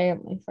was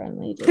family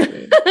friendly,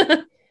 did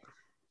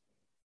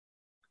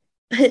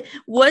we?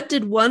 What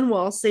did one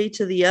wall say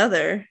to the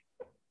other?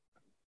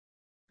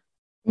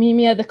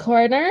 Mimi at the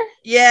corner?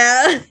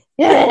 Yeah.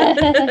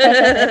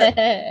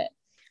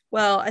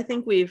 Well, I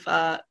think we've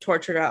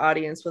tortured our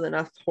audience with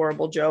enough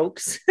horrible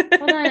jokes.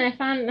 Hold on, I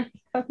found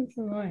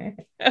some more.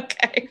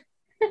 Okay.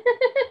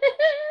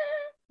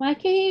 Why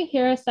can't you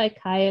hear a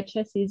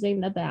psychiatrist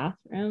using the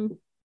bathroom?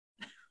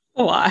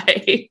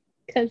 Why?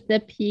 Because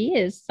the P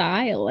is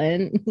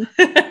silent.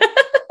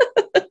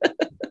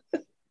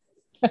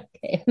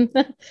 Okay.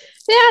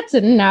 That's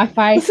enough,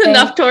 That's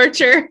enough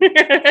torture.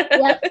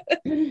 Yep.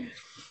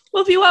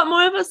 Well, if you want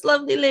more of us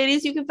lovely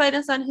ladies, you can find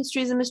us on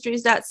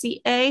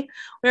historiesandmysteries.ca.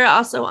 We're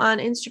also on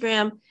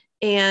Instagram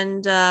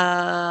and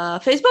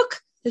Facebook,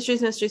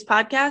 Histories and Mysteries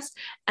Podcast.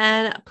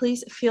 And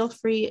please feel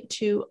free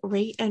to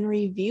rate and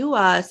review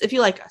us if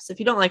you like us. If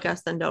you don't like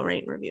us, then don't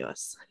rate and review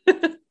us.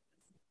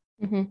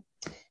 Mm-hmm.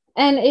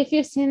 And if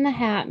you've seen the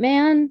Hat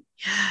Man,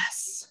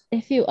 yes.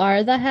 If you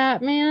are the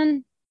Hat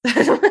Man,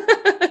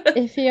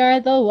 if you are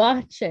the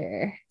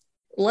Watcher,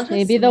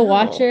 maybe the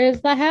Watcher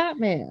is the Hat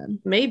Man.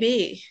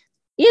 Maybe.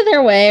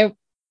 Either way,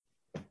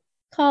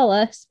 call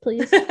us,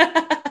 please.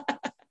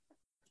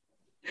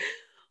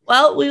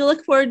 Well, we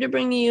look forward to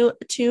bringing you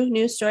 2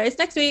 news stories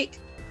next week.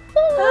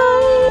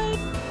 Bye.